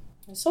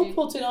 It's so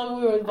cool to know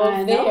we were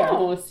both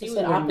there. See, we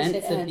were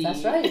meant to be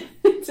That's right.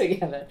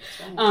 together.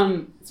 That's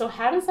right. So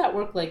how does that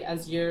work, like,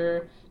 as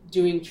you're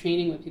doing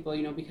training with people,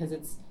 you know, because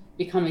it's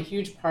become a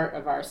huge part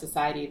of our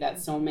society that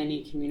so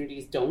many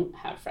communities don't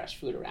have fresh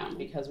food around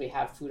because we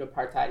have food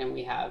apartheid and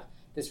we have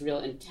this real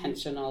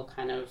intentional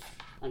kind of,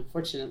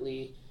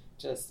 unfortunately,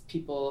 just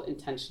people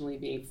intentionally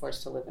being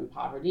forced to live in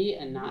poverty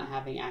and not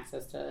having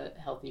access to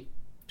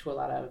a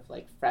lot of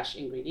like fresh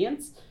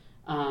ingredients.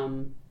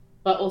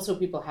 But also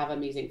people have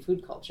amazing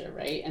food culture,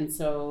 right? And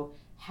so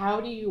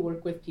how do you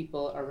work with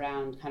people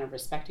around kind of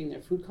respecting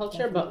their food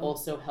culture, but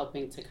also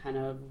helping to kind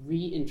of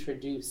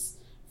reintroduce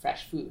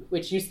fresh food,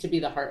 which used to be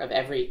the heart of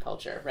every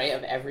culture, right?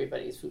 Of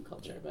everybody's food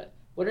culture. But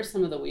what are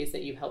some of the ways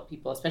that you help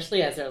people,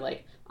 especially as they're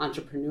like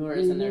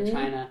entrepreneurs and they're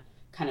trying to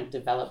kind of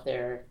develop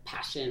their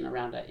passion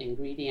around an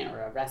ingredient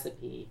or a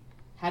recipe?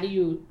 How do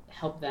you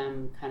help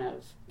them kind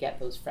of get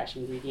those fresh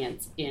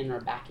ingredients in or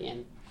back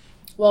in?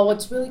 Well,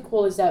 what's really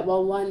cool is that,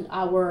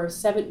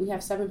 we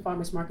have 7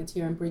 farmers markets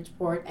here in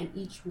Bridgeport, and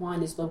each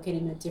one is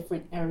located in a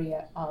different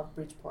area of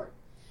Bridgeport,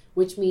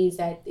 which means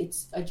that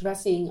it's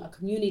addressing a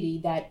community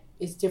that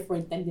is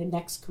different than the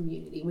next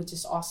community, which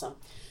is awesome.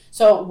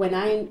 So when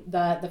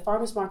the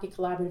Farmers Market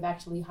Collaborative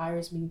actually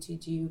hires me to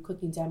do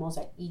cooking demos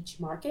at each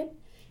market.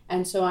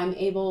 And so I'm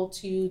able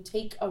to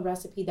take a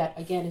recipe that,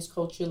 again, is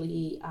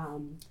culturally,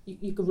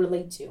 you could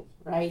relate to,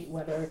 right?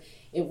 Whether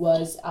it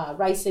was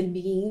rice and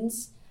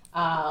beans.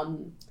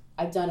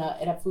 I've done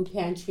at a food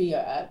pantry,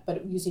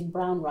 but using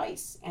brown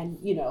rice. And,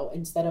 you know,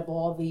 instead of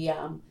all the,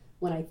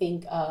 when I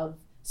think of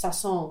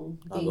sazon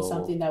being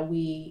something that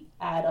we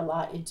add a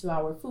lot into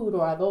our food,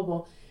 or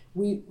adobo,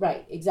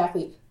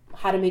 exactly.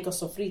 How to make a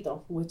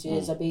sofrito, which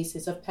is a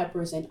basis of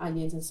peppers and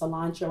onions and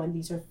cilantro. And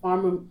these are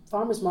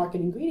farmers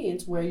market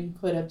ingredients where you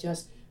could have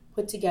just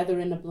put together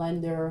in a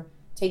blender,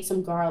 take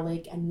some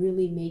garlic, and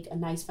really make a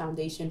nice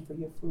foundation for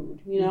your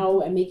food, you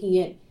know, and making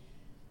it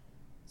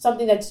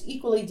something that's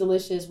equally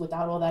delicious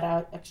without all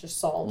that extra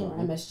salt or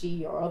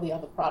MSG or all the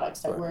other products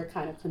that we're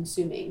kind of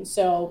consuming.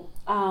 So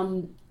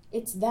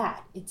it's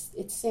that. It's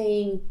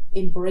saying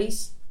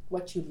embrace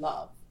what you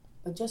love,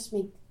 but just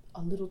make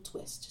a little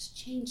twist, just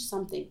change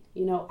something,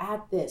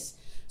 add this.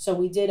 So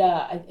we did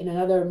in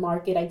another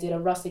market, I did a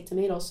rustic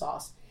tomato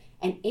sauce.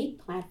 And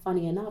eggplant,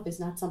 funny enough, is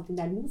not something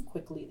that moved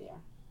quickly there.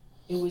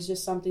 It was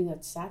just something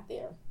that sat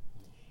there.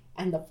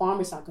 And the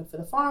farmer's not good for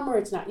the farmer.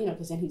 It's not,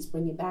 because then he's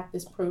bringing back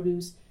this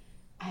produce.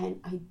 And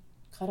I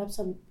cut up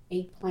some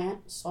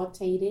eggplant,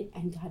 sauteed it,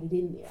 and got it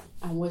in there.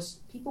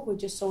 People were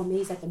just so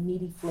amazed at the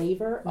meaty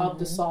flavor of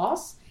the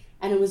sauce.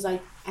 And it was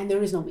like, and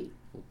there is no meat.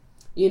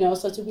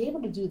 So to be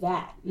able to do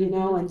that,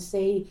 and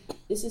say,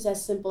 this is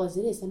as simple as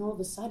it is, and all of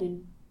a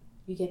sudden,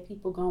 you get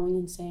people going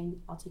and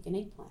saying, I'll take an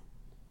eggplant,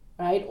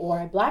 right? Or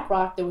at Black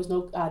Rock, there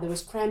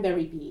was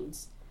cranberry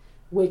beans,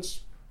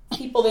 which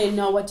people didn't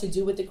know what to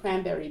do with the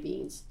cranberry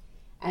beans.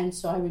 And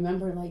so I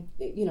remember,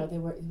 they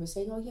were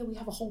saying, oh, yeah, we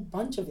have a whole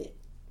bunch of it.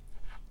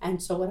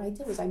 And so what I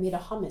did was I made a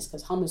hummus,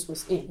 because hummus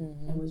was in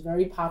and was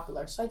very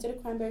popular. So I did a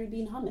cranberry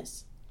bean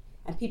hummus.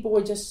 And people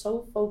were just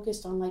so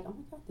focused on oh my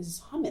God, this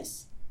is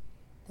hummus,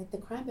 that the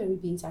cranberry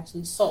beans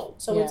actually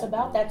sold. So it's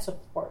about that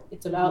support.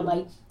 It's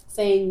about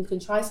saying you can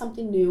try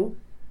something new,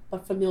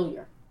 but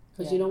familiar.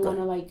 Because you don't want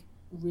to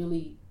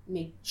really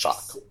make...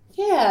 Shock.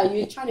 Yeah,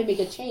 you're trying to make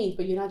a change,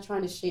 but you're not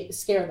trying to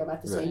scare them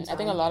at the same time. I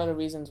think a lot of the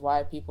reasons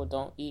why people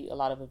don't eat a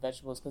lot of the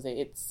vegetables, because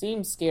it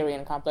seems scary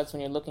and complex when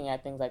you're looking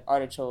at things like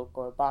artichoke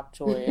or bok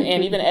choy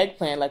and even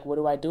eggplant. What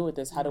do I do with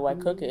this? How do I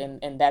cook it?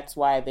 And that's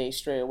why they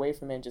stray away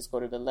from it and just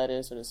go to the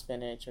lettuce or the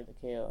spinach or the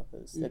kale,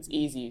 because that's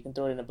easy. You can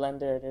throw it in a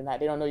blender.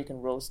 They don't know you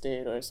can roast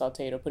it or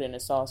saute it or put it in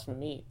a sauce for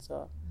meat.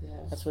 So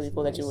that's really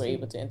cool that you were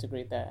able to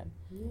integrate that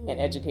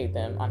and educate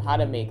them on how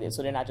to make it,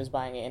 so they're not just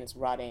buying it and it's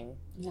rotting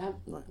in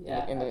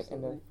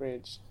the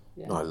fridge.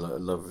 Yeah. No, I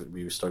love it.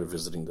 We started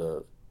visiting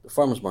the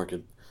farmers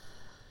market.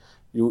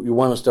 You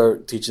want to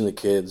start teaching the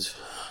kids,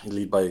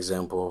 lead by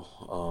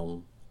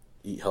example,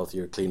 eat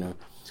healthier, cleaner.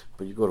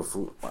 But you go to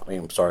food. I mean,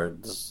 I'm sorry,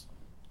 this is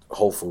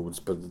Whole Foods,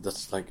 but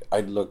that's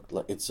I look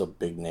like it's a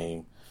big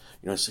name.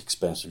 It's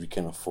expensive. You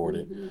can't afford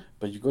it.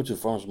 But you go to the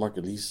farmers market,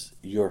 at least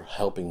you're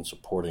helping and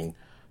supporting,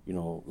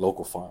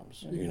 local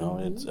farms.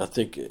 It's. I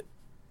think.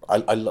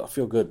 I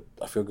feel good.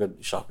 I feel good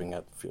shopping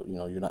at.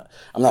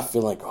 I'm not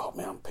feeling like, oh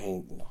man, I'm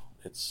paying.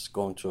 It's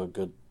going to a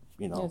good.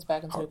 It's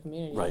back into the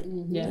community. Right.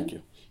 Yeah. Thank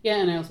you. Yeah,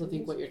 and I also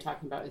think what you're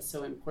talking about is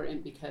so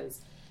important,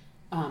 because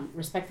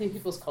respecting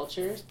people's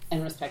cultures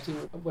and respecting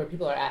where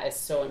people are at is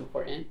so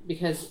important,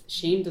 because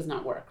shame does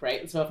not work,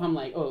 right? So if I'm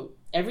like, oh,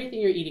 everything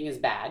you're eating is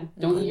bad,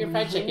 don't eat your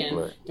fried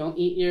chicken, don't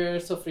eat your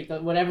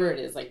sofrito, whatever it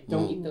is,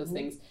 don't eat those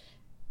things.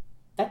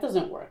 That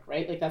doesn't work,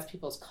 right? That's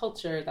people's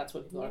culture. That's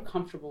what people are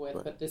comfortable with.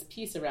 Right. But this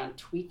piece around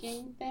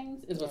tweaking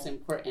things is what's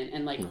important.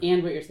 And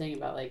and what you're saying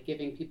about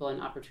giving people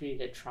an opportunity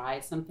to try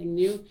something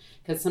new.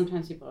 Because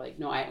sometimes people are like,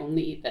 no, I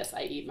only eat this.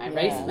 I eat my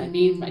rice, my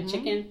beans, my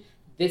chicken,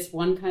 this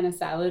one kind of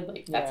salad.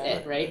 That's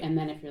it, right? And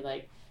then if you're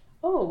like,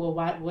 oh, well,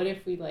 what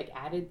if we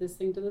added this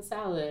thing to the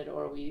salad,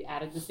 or we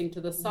added this thing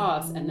to the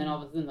sauce, and then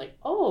all of a sudden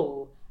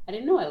oh, I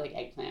didn't know I like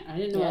eggplant. I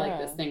didn't know I like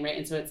this thing, right?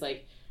 And so it's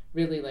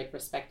really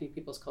respecting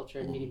people's culture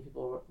and meeting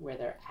people where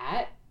they're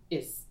at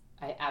is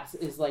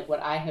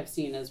what I have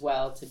seen as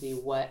well to be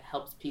what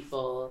helps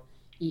people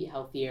eat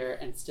healthier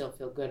and still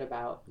feel good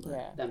about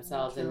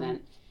themselves.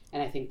 And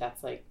I think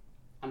that's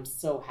I'm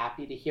so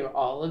happy to hear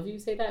all of you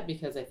say that,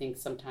 because I think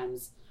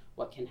sometimes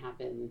what can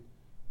happen,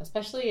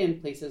 especially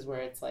in places where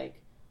it's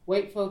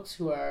white folks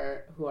who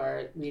are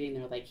reading,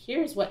 they're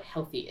here's what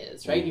healthy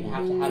is, right? You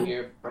have to have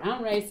your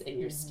brown rice and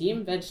your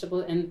steamed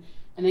vegetable, and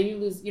then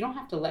you don't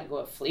have to let go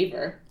of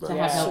flavor to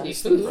have healthy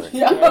food.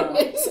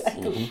 Right.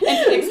 Exactly.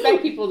 And to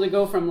expect people to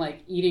go from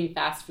eating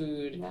fast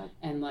food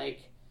and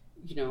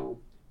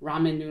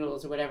ramen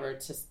noodles or whatever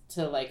to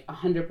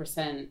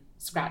 100%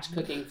 scratch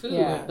cooking food,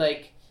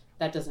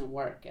 that doesn't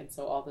work. And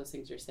so all those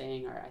things you're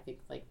saying are, I think,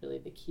 really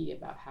the key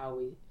about how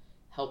we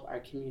help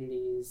our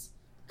communities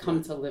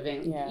come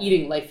to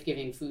eating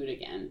life-giving food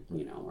again,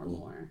 or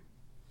more.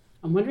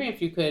 I'm wondering if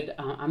you could,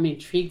 I'm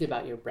intrigued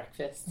about your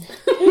breakfast.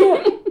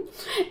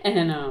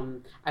 And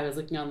I was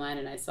looking online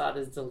and I saw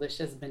this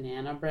delicious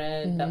banana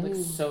bread that looks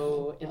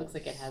it looks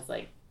like it has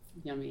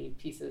yummy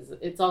pieces.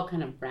 It's all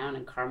kind of brown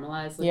and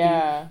caramelized looking.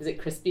 Yeah. Is it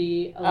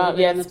crispy a little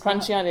bit? It's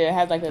crunchy on it. It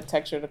has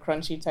the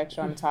crunchy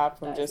texture on top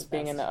from just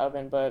being in the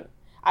oven. But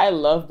I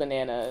love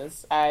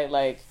bananas.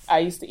 I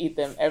used to eat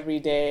them every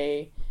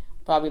day,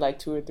 probably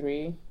 2 or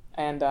 3.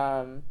 And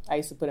I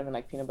used to put them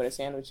in peanut butter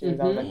sandwiches.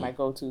 That was my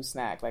go-to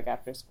snack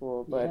after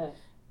school. But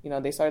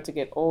they started to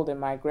get old, and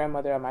my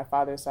grandmother on my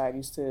father's side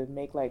used to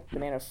make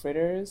banana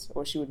fritters,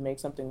 or she would make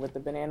something with the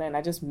banana, and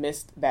I just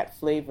missed that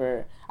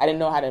flavor. I didn't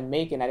know how to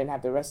make it, and I didn't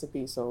have the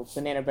recipe, so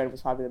banana bread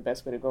was probably the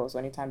best way to go. So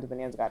anytime the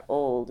bananas got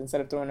old,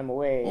 instead of throwing them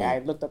away, I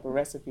looked up a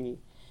recipe,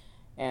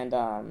 and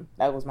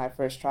that was my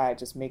first try,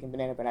 just making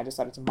banana bread. I just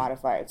started to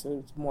modify it so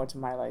it's more to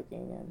my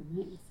liking,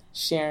 and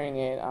sharing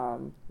it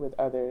with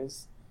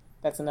others.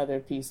 That's another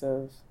piece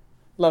of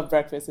Love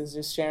Breakfast, is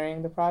just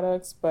sharing the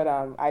products. But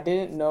I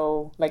didn't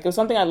know, it was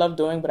something I loved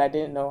doing, but I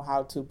didn't know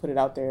how to put it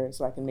out there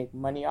so I can make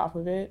money off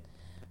of it.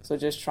 So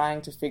just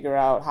trying to figure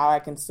out how I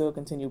can still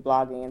continue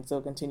blogging and still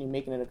continue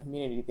making it a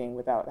community thing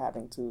without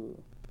having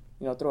to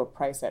throw a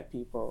price at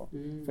people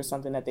for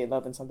something that they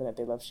love and something that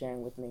they love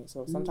sharing with me.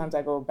 So sometimes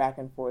I go back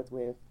and forth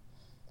with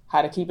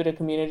how to keep it a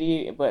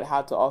community, but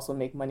how to also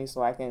make money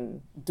so I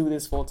can do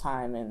this full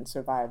time and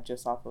survive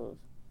just off of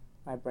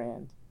my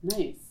brand.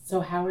 Nice.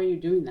 So how are you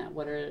doing that?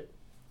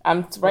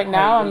 I'm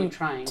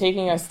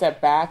taking a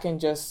step back and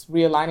just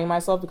realigning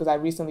myself because I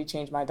recently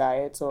changed my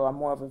diet. So I'm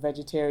more of a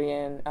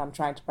vegetarian. I'm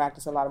trying to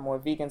practice a lot of more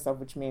vegan stuff,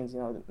 which means,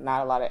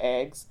 not a lot of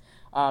eggs,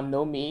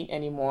 no meat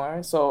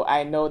anymore. So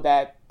I know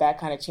that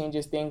kind of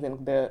changes things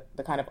and the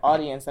kind of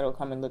audience that will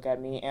come and look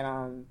at me.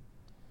 And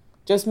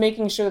just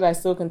making sure that I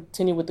still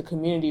continue with the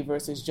community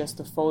versus just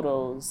the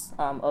photos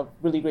of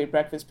really great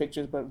breakfast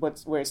pictures, but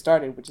what's where it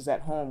started, which is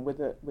at home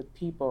with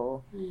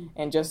people,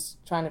 and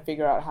just trying to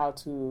figure out how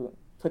to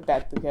put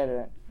that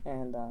together.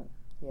 And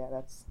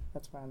that's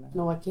where I'm at.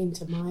 No, what came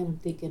to mind, I'm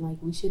thinking like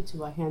we should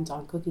do a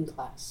hands-on cooking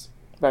class.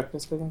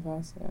 Breakfast cooking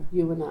class, yeah.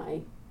 You and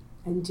I,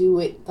 and do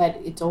it that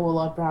it's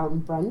all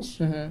around brunch.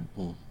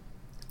 Mm-hmm.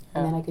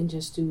 And then I can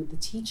just do the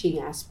teaching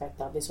aspect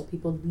of it, so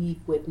people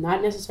leave with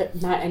not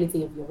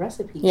anything of your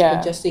recipes,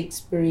 but just the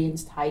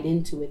experience tied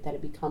into it, that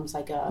it becomes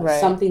like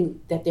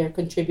something that they're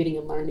contributing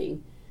and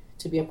learning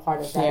to be a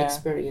part of that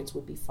experience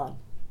would be fun.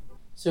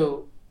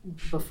 So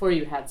before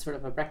you had sort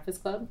of a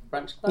breakfast club,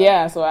 brunch club?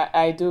 Yeah, so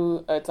I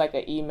do, it's like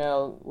an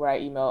email where I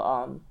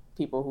email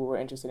people who were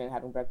interested in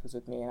having breakfast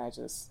with me, and I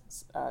just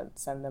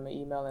send them an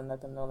email and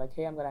let them know, like,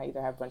 hey, I'm going to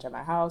either have brunch at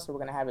my house or we're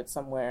going to have it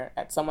somewhere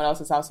at someone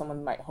else's house.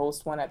 Someone might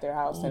host one at their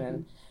house,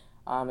 and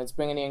then it's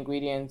bringing the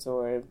ingredients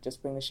or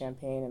just bring the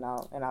champagne and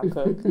I'll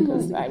cook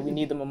because we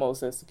need the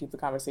mimosas to keep the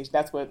conversation.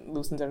 That's what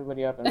loosens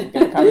everybody up and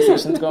get the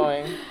conversations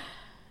going.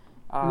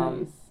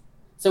 Nice.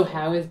 So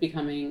how is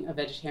becoming a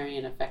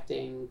vegetarian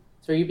affecting...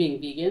 So are you being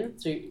vegan?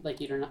 So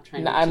you're not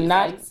trying to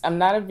eggs? I'm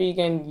not a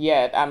vegan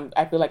yet.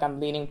 I feel like I'm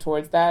leaning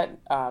towards that,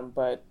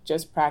 but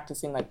just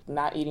practicing like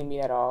not eating meat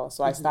at all.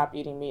 So I stopped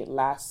eating meat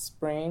last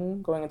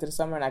spring, going into the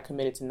summer, and I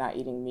committed to not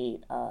eating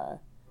meat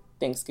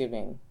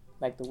Thanksgiving,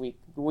 like the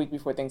week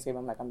before Thanksgiving.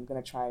 I'm like, I'm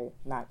gonna try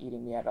not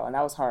eating meat at all, and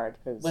that was hard.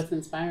 What's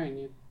inspiring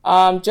you?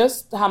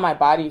 Just how my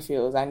body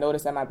feels. I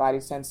notice that my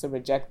body tends to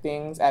reject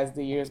things as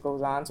the years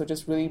goes on. So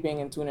just really being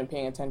in tune and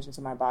paying attention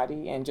to my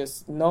body, and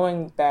just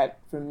knowing that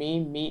for me,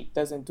 meat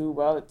doesn't do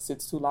well. It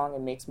sits too long.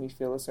 It makes me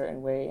feel a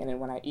certain way. And then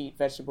when I eat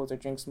vegetables or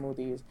drink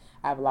smoothies,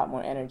 I have a lot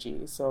more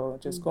energy. So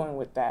just going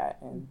with that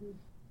and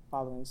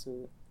following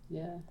suit.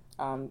 Yeah.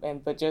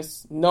 But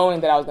just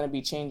knowing that I was going to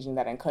be changing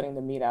that and cutting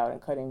the meat out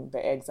and cutting the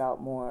eggs out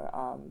more,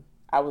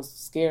 I was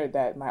scared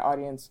that my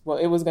audience,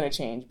 it was going to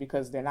change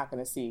because they're not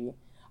going to see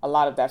a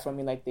lot of that from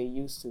me like they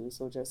used to.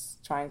 So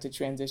just trying to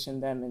transition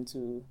them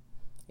into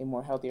a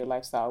more healthier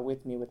lifestyle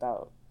with me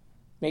without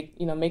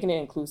making it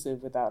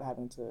inclusive without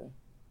having to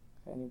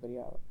cut anybody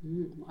out.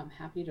 I'm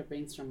happy to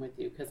brainstorm with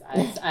you because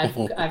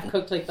I've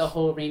cooked like the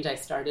whole range. I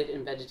started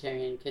in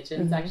vegetarian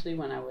kitchens actually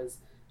when I was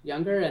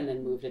younger, and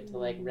then moved it to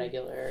like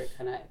regular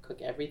kind of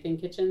cook everything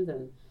kitchens,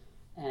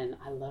 and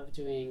I love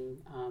doing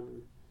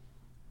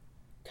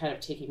kind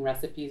of taking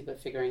recipes but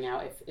figuring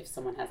out if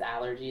someone has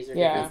allergies or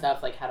different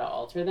stuff, like how to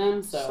alter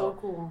them. So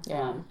cool.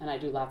 And I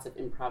do lots of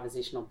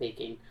improvisational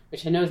baking,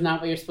 which I know is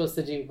not what you're supposed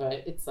to do,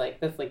 but it's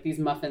like that's like these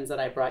muffins that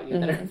I brought you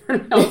that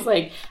are I was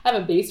like, I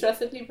have a base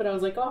recipe, but I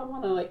was like, I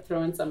want to like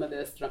throw in some of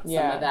this, some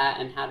of that,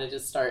 and how to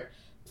just start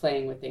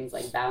playing with things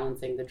like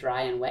balancing the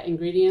dry and wet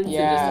ingredients and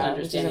just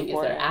understanding is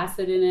there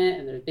acid in it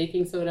and there's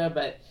baking soda,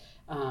 but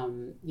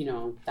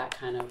that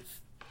kind of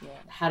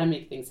how to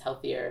make things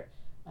healthier.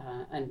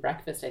 And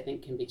breakfast, I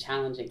think, can be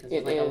challenging because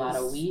there's like a lot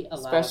of wheat,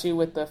 especially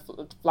with the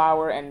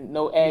flour and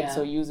no eggs,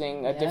 so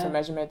using a different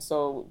measurement.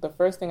 So the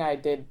first thing I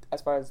did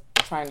as far as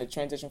trying to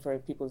transition for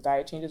people's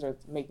diet changes or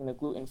making it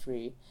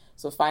gluten-free.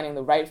 So finding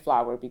the right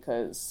flour,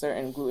 because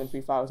certain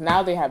gluten-free flours,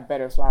 now they have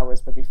better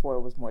flours, but before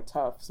it was more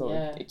tough. So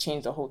it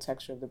changed the whole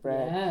texture of the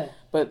bread. Yeah.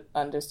 But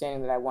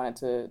understanding that I wanted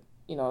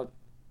to,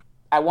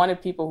 I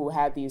wanted people who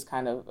had these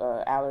kind of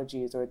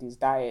allergies or these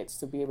diets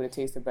to be able to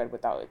taste the bread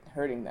without it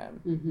hurting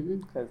them,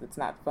 because it's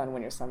not fun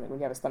when you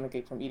have a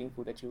stomachache from eating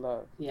food that you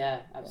love.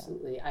 Yeah,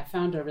 absolutely. I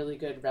found a really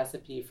good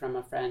recipe from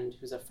a friend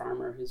who's a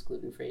farmer who's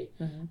gluten-free.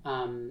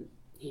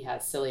 He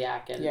has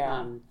celiac,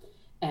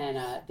 and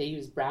they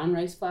use brown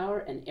rice flour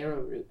and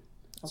arrowroot.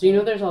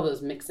 So there's all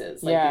those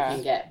mixes you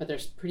can get, but they're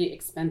pretty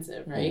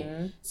expensive,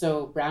 right?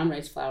 So brown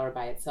rice flour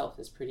by itself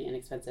is pretty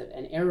inexpensive,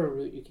 and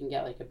arrowroot you can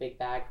get like a big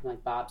bag from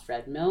like Bob's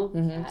Red Mill.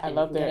 I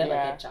love that. Like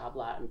at Job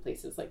Lot and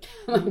places like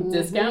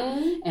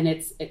discount, and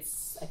it's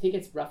I think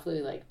it's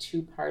roughly like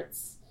 2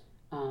 parts,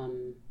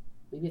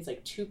 maybe it's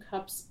like 2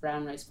 cups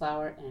brown rice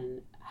flour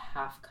and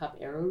 ½ cup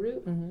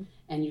arrowroot,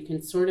 and you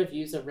can sort of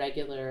use a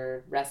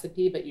regular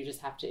recipe, but you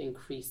just have to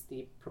increase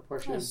the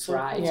proportion of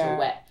dry to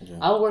wet.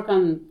 I'll work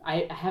on.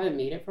 I haven't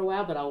made it for a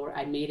while, but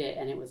I made it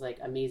and it was like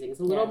amazing. It's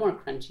a little more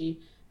crunchy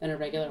than a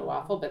regular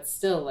waffle, but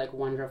still like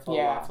wonderful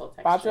waffle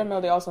texture. Bob's Red Mill,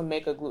 they also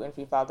make a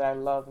gluten-free flour that I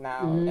love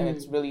now, and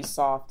it's really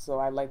soft, so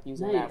I like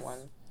using that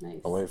one. Nice.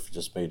 My wife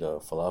just made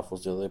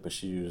falafels the other day, but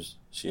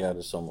she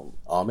added some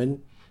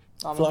almond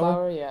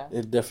flour.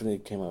 It definitely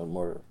came out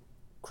more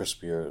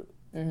crispier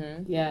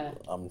Yeah.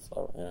 Almond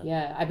flour. Yeah.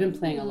 Yeah, I've been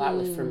playing a lot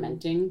with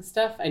fermenting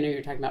stuff. I know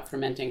you're talking about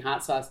fermenting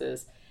hot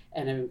sauces,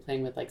 and I've been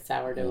playing with like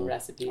sourdough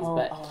recipes,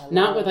 but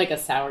not with like a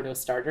sourdough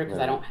starter because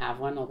I don't have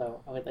one,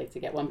 although I would like to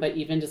get one. But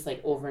even just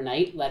like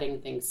overnight,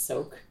 letting things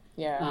soak.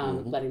 Yeah.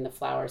 Letting the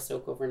flour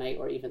soak overnight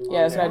or even longer.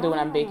 Yeah, that's what I do when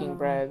I'm baking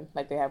bread.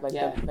 Like they have like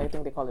I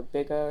think they call it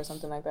bigga or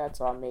something like that.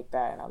 So I'll make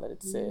that and I'll let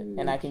it sit.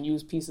 And I can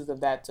use pieces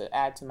of that to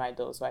add to my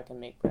dough so I can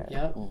make bread.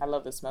 Yep. I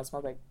love the smell. It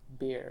smells like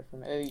beer.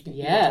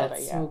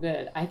 It's so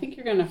good. I think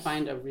you're going to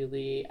find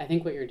I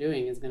think what you're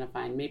doing is going to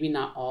find maybe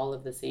not all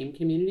of the same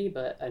community,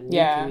 but a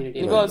new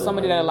community. Well,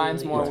 somebody that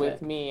aligns more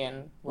with me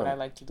and what I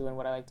like to do and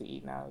what I like to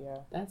eat now.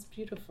 Yeah. That's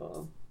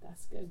beautiful.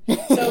 That's good.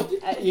 So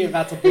you're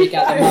about to break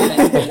out the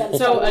moment.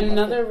 So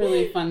another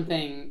really fun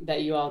thing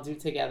that you all do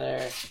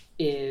together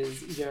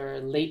is your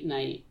late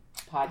night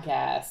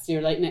podcast,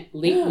 your late night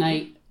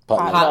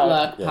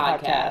potluck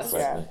podcast.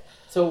 Yeah.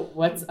 So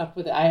what's up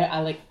with it?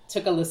 I like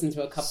took a listen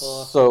to a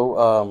couple.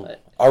 So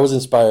I was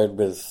inspired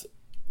with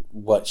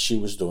what she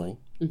was doing,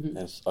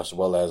 as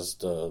well as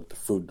the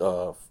food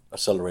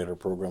accelerator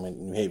program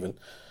in New Haven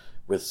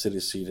with City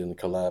Seed and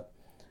Collab,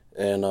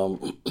 and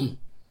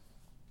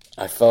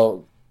I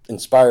felt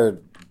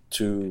inspired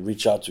to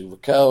reach out to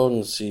Raquel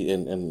and see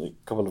and a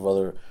couple of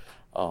other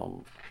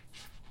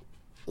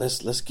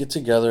let's get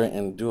together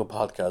and do a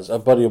podcast. A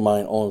buddy of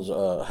mine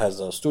has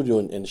a studio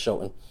in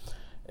Shelton,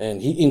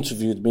 and he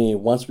interviewed me.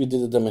 Once we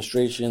did the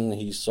demonstration,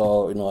 he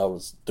saw I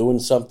was doing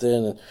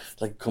something and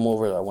like, come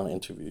over, I want to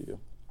interview you.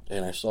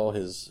 And I saw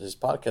his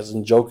podcast,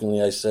 and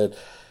jokingly I said,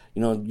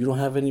 you don't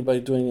have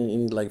anybody doing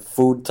any like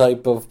food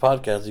type of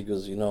podcast. He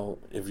goes,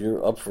 if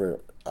you're up for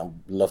it, I'd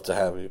love to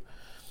have you.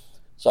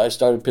 So I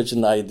started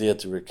pitching the idea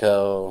to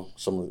Raquel,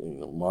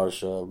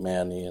 Marsha,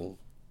 Manny, and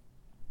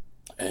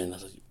I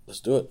was like,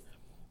 let's do it.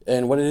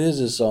 And what it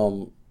is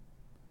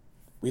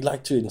we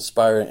like to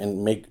inspire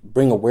and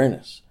bring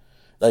awareness.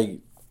 Like,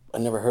 I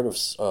never heard of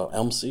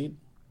Elm Seed,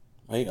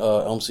 right?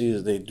 Elm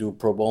Seed, they do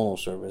pro bono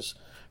service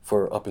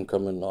for up and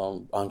coming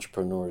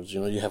entrepreneurs.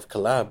 You have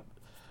Collab.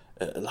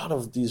 A lot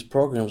of these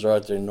programs are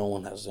out there. No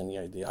one has any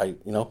idea.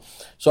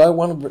 So I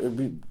want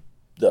to.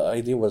 The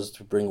idea was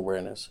to bring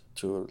awareness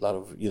to a lot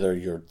of either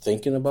you're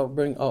thinking about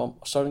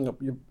starting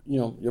up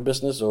your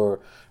business,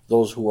 or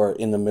those who are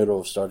in the middle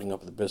of starting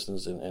up the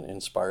business and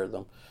inspire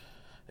them,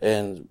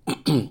 and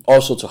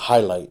also to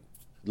highlight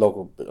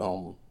local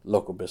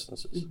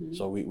businesses. Mm-hmm.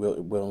 So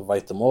we'll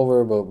invite them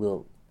over, but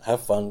we'll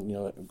have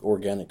fun,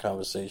 organic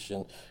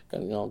conversation,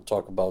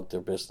 talk about their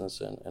business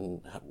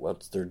and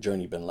what's their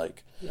journey been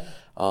like. Yeah.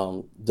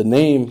 The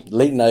name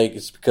Late Night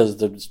is because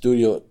the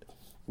studio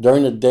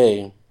during the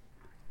day,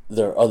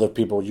 there are other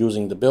people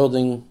using the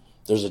building.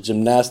 There's a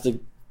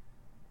gymnastic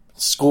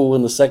school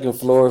in the second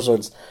floor, so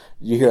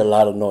you hear a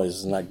lot of noise.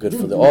 It's not good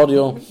for the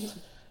audio.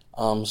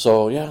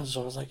 So I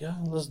was like,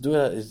 let's do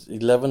it. It's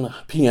 11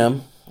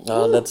 p.m.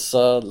 Let's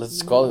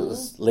call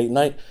it Late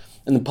Night.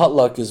 And the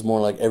potluck is more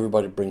like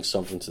everybody brings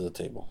something to the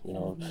table.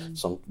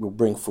 We'll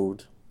bring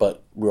food,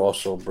 but we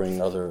also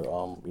bring other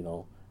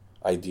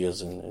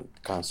ideas and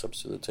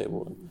concepts to the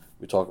table, and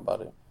we talk about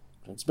it.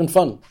 It's been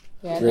fun.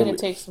 Yeah, I think it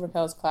takes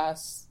Raquel's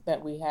class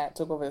that we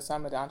took over the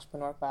summer, the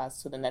entrepreneur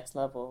class, to the next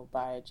level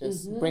by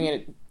just bringing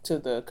it to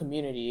the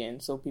community,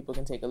 and so people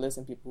can take a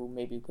listen, people who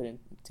maybe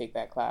couldn't take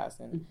that class,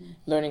 and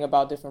learning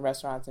about different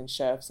restaurants and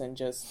chefs and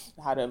just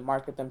how to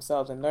market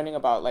themselves, and learning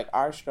about like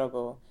our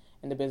struggle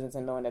in the business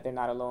and knowing that they're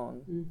not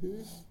alone.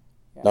 Mm-hmm.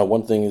 Yeah. Now,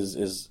 one thing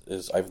is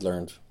I've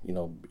learned,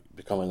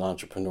 becoming an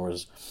entrepreneur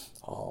is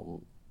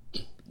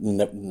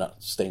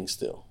not staying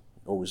still.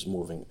 Always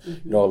moving,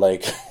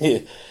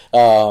 if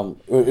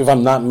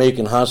I'm not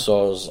making hot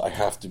sauce, I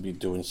have to be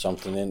doing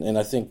something, and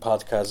I think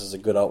podcast is a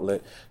good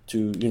outlet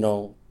to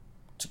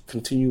to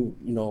continue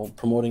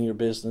promoting your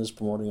business,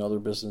 promoting other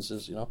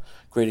businesses.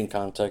 Creating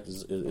contact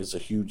is a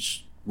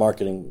huge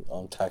marketing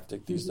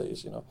tactic these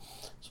days.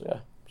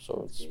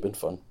 So it's been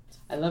fun.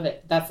 I love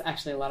it. That's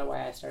actually a lot of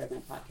why I started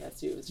my podcast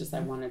too. It was just I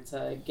wanted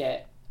to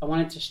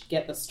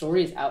get the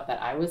stories out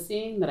that I was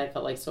seeing, that I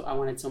felt like I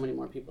wanted so many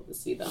more people to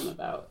see them,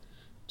 about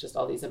just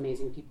all these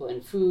amazing people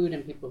in food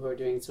and people who are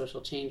doing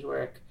social change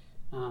work.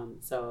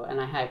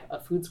 And I have a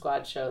Food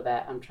Squad show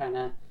that I'm trying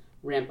to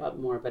ramp up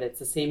more, but it's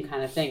the same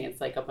kind of thing.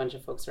 It's like a bunch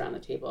of folks around the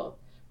table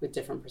with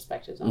different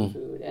perspectives on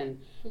food.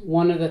 And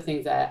one of the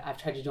things that I've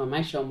tried to do on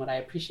my show, and what I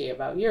appreciate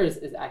about yours,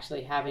 is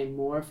actually having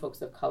more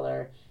folks of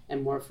color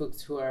and more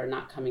folks who are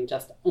not coming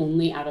just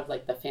only out of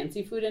like the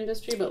fancy food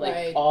industry, but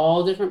like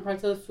all different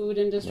parts of the food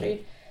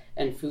industry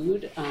and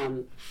food,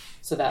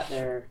 so that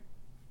their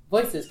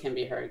voices can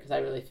be heard, because I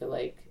really feel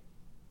like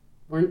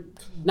we're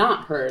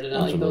not heard, and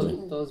like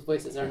those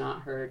voices are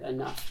not heard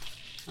enough.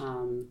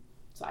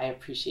 So I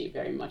appreciate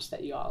very much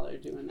that you all are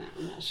doing that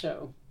on that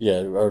show.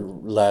 Yeah, our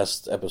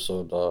last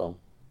episode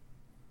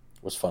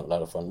was fun, a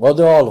lot of fun. Well,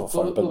 they're all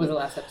fun. What was the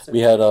last episode? We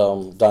had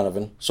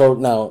Donovan. So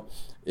now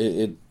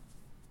it's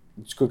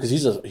good because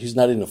he's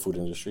not in the food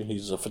industry.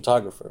 He's a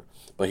photographer,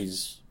 but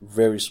he's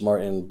very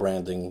smart in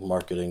branding,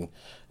 marketing,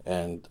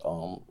 and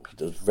he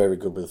does very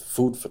good with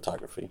food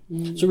photography.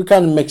 So we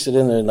kind of mix it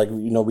in there, and like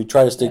we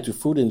try to stick to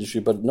food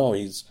industry, but no,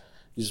 he's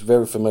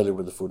very familiar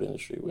with the food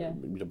industry,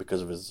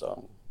 because of his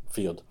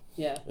field.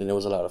 Yeah, and it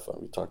was a lot of fun.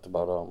 We talked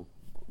about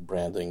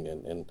branding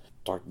and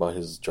talked about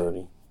his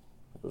journey.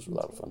 It was a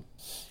lot of fun.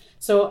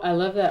 So I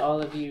love that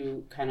all of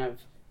you kind of,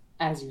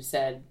 as you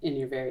said, in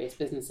your various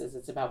businesses,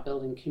 it's about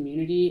building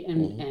community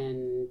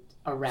and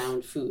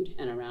around food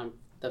and around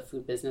the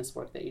food business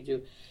work that you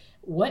do.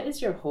 What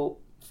is your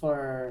hope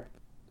for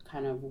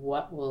kind of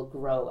what will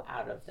grow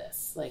out of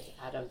this, like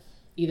out of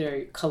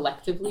either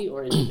collectively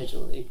or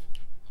individually?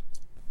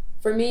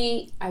 For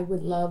me, I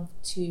would love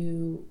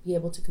to be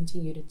able to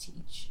continue to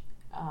teach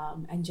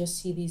and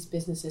just see these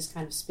businesses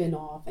kind of spin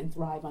off and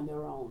thrive on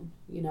their own.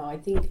 I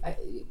think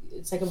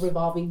it's like a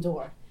revolving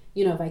door.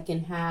 If I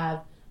can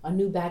have a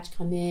new batch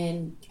come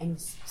in and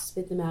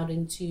spit them out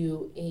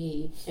into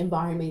a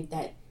environment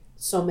that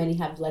so many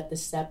have led the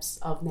steps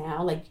of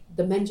now. Like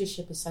the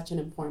mentorship is such an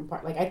important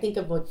part. Like I think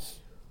of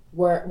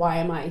why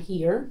am I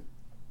here?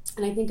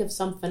 And I think of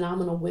some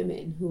phenomenal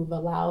women who've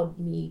allowed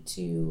me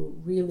to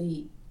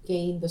really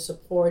gain the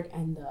support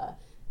and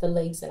the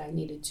legs that I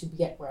needed to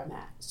get where I'm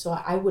at. So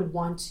I would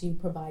want to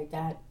provide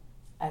that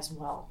as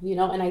well.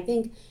 And I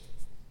think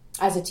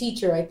as a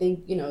teacher, I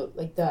think,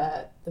 like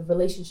the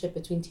relationship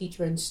between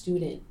teacher and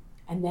student,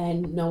 and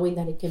then knowing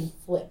that it can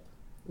flip,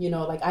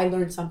 like I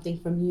learned something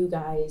from you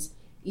guys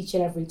each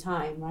and every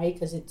time, right?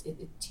 Because it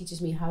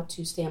teaches me how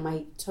to stay on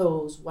my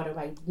toes. What do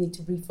I need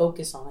to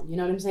refocus on? You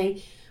know what I'm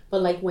saying?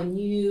 But like when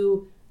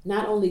you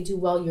not only do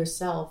well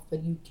yourself,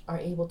 but you are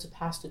able to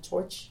pass the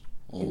torch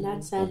in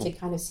that sense and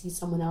kind of see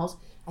someone else,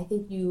 I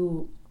think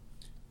you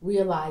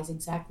realize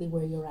exactly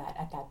where you're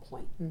at that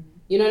point.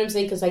 You know what I'm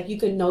saying? Because like you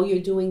can know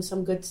you're doing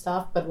some good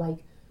stuff, but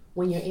like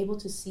when you're able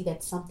to see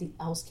that something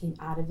else came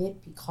out of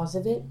it because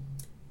of it,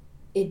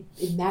 it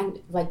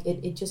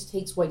just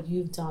takes what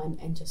you've done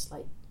and just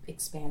like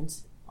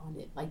expands on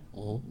it like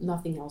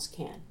nothing else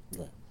can.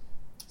 Yeah.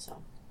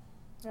 So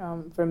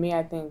for me,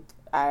 I think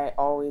I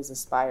always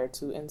aspire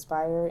to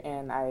inspire,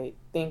 and I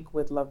think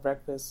with Love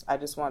Breakfast, I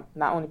just want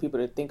not only people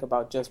to think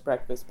about just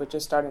breakfast, but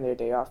just starting their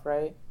day off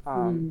right,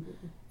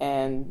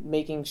 and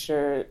making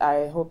sure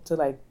I hope to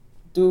like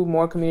do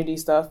more community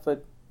stuff,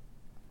 but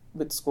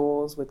with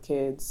schools, with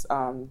kids,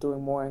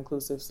 doing more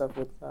inclusive stuff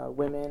with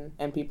women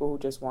and people who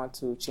just want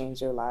to change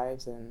their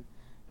lives and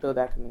build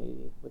that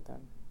community with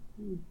them.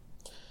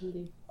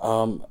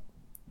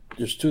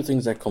 There's two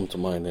things that come to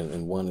mind,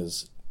 and one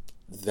is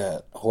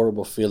that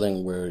horrible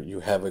feeling where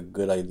you have a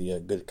good idea, a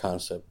good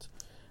concept,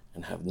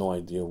 and have no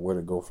idea where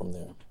to go from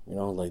there.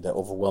 Like that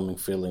overwhelming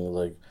feeling,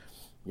 like,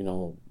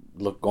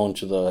 going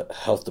to the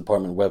health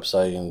department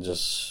website and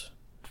just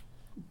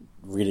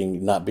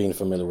reading, not being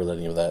familiar with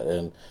any of that.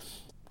 And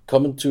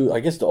coming to, I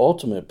guess the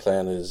ultimate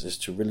plan is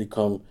to really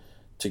come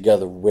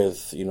together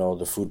with,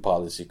 the Food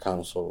Policy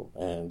Council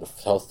and the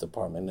health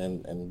department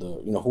and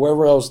the,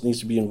 whoever else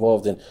needs to be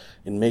involved in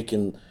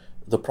making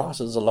the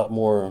process a lot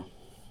more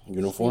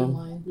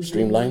uniform,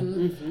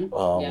 streamlined.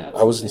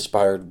 I was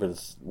inspired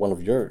with one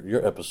of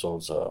your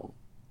episodes,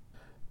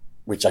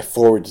 which I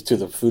forwarded to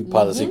the Food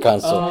Policy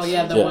Council. Oh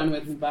yeah, the one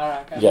with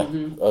Mubarak.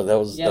 That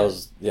was.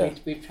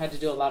 We've tried to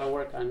do a lot of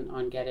work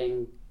on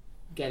getting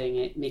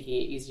it, making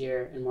it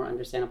easier and more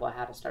understandable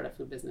how to start a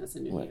food business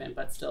in New Haven,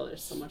 but still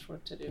there's so much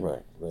work to do.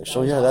 Right.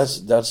 So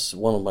awesome. that's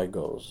one of my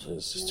goals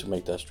is to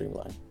make that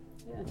streamlined.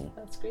 Yeah,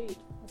 that's great.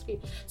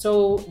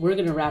 So we're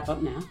gonna wrap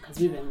up now because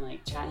we've been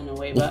like chatting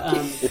away. But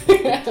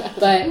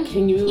but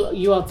can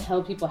you all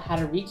tell people how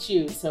to reach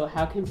you? So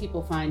how can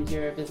people find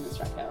your business,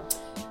 Raquel?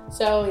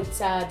 So it's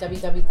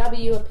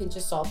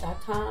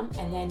www.apinchofsalt.com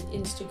and then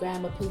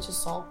Instagram, A Pinch of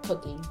Salt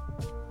Cooking.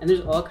 And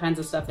there's all kinds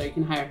of stuff there. You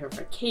can hire her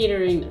for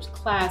catering. There's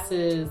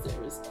classes.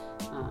 There's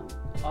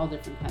all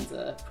different kinds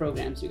of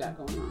programs you got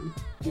going on.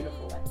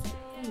 Beautiful website.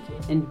 Thank you.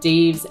 And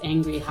Dave's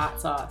Angry Hot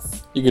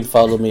Sauce. You can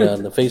follow me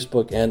on the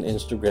Facebook and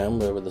Instagram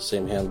with the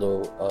same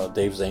handle,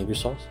 Dave's Angry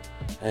Sauce.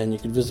 And you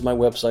can visit my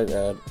website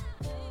at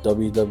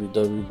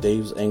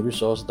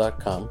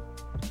www.davesangry.sauce.com.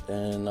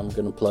 And I'm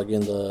going to plug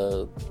in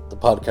the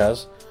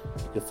podcast.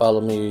 You can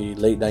follow me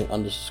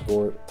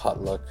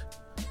latenight_potluck.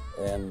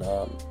 And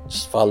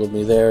just follow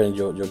me there, and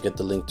you'll get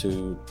the link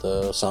to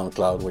the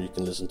SoundCloud where you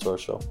can listen to our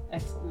show.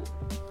 Excellent.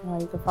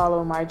 You can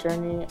follow my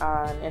journey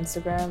on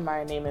Instagram.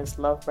 My name is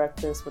Love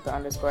Breakfast with the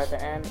 _ at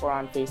the end, or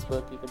on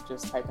Facebook, you could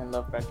just type in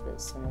Love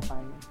Breakfast and you'll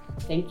find me.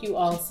 Thank you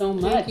all so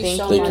much. Thank you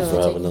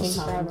for having us.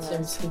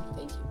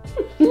 Thank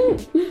you.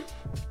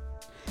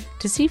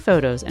 To see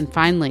photos and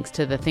find links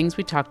to the things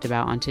we talked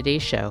about on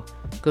today's show,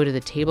 go to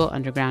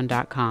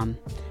thetableunderground.com,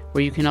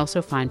 where you can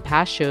also find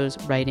past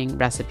shows, writing,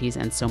 recipes,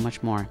 and so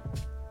much more.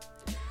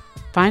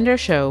 Find our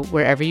show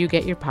wherever you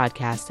get your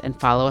podcasts and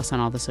follow us on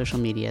all the social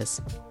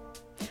medias.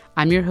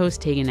 I'm your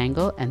host, Tegan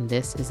Engel, and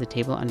this is The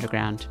Table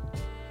Underground.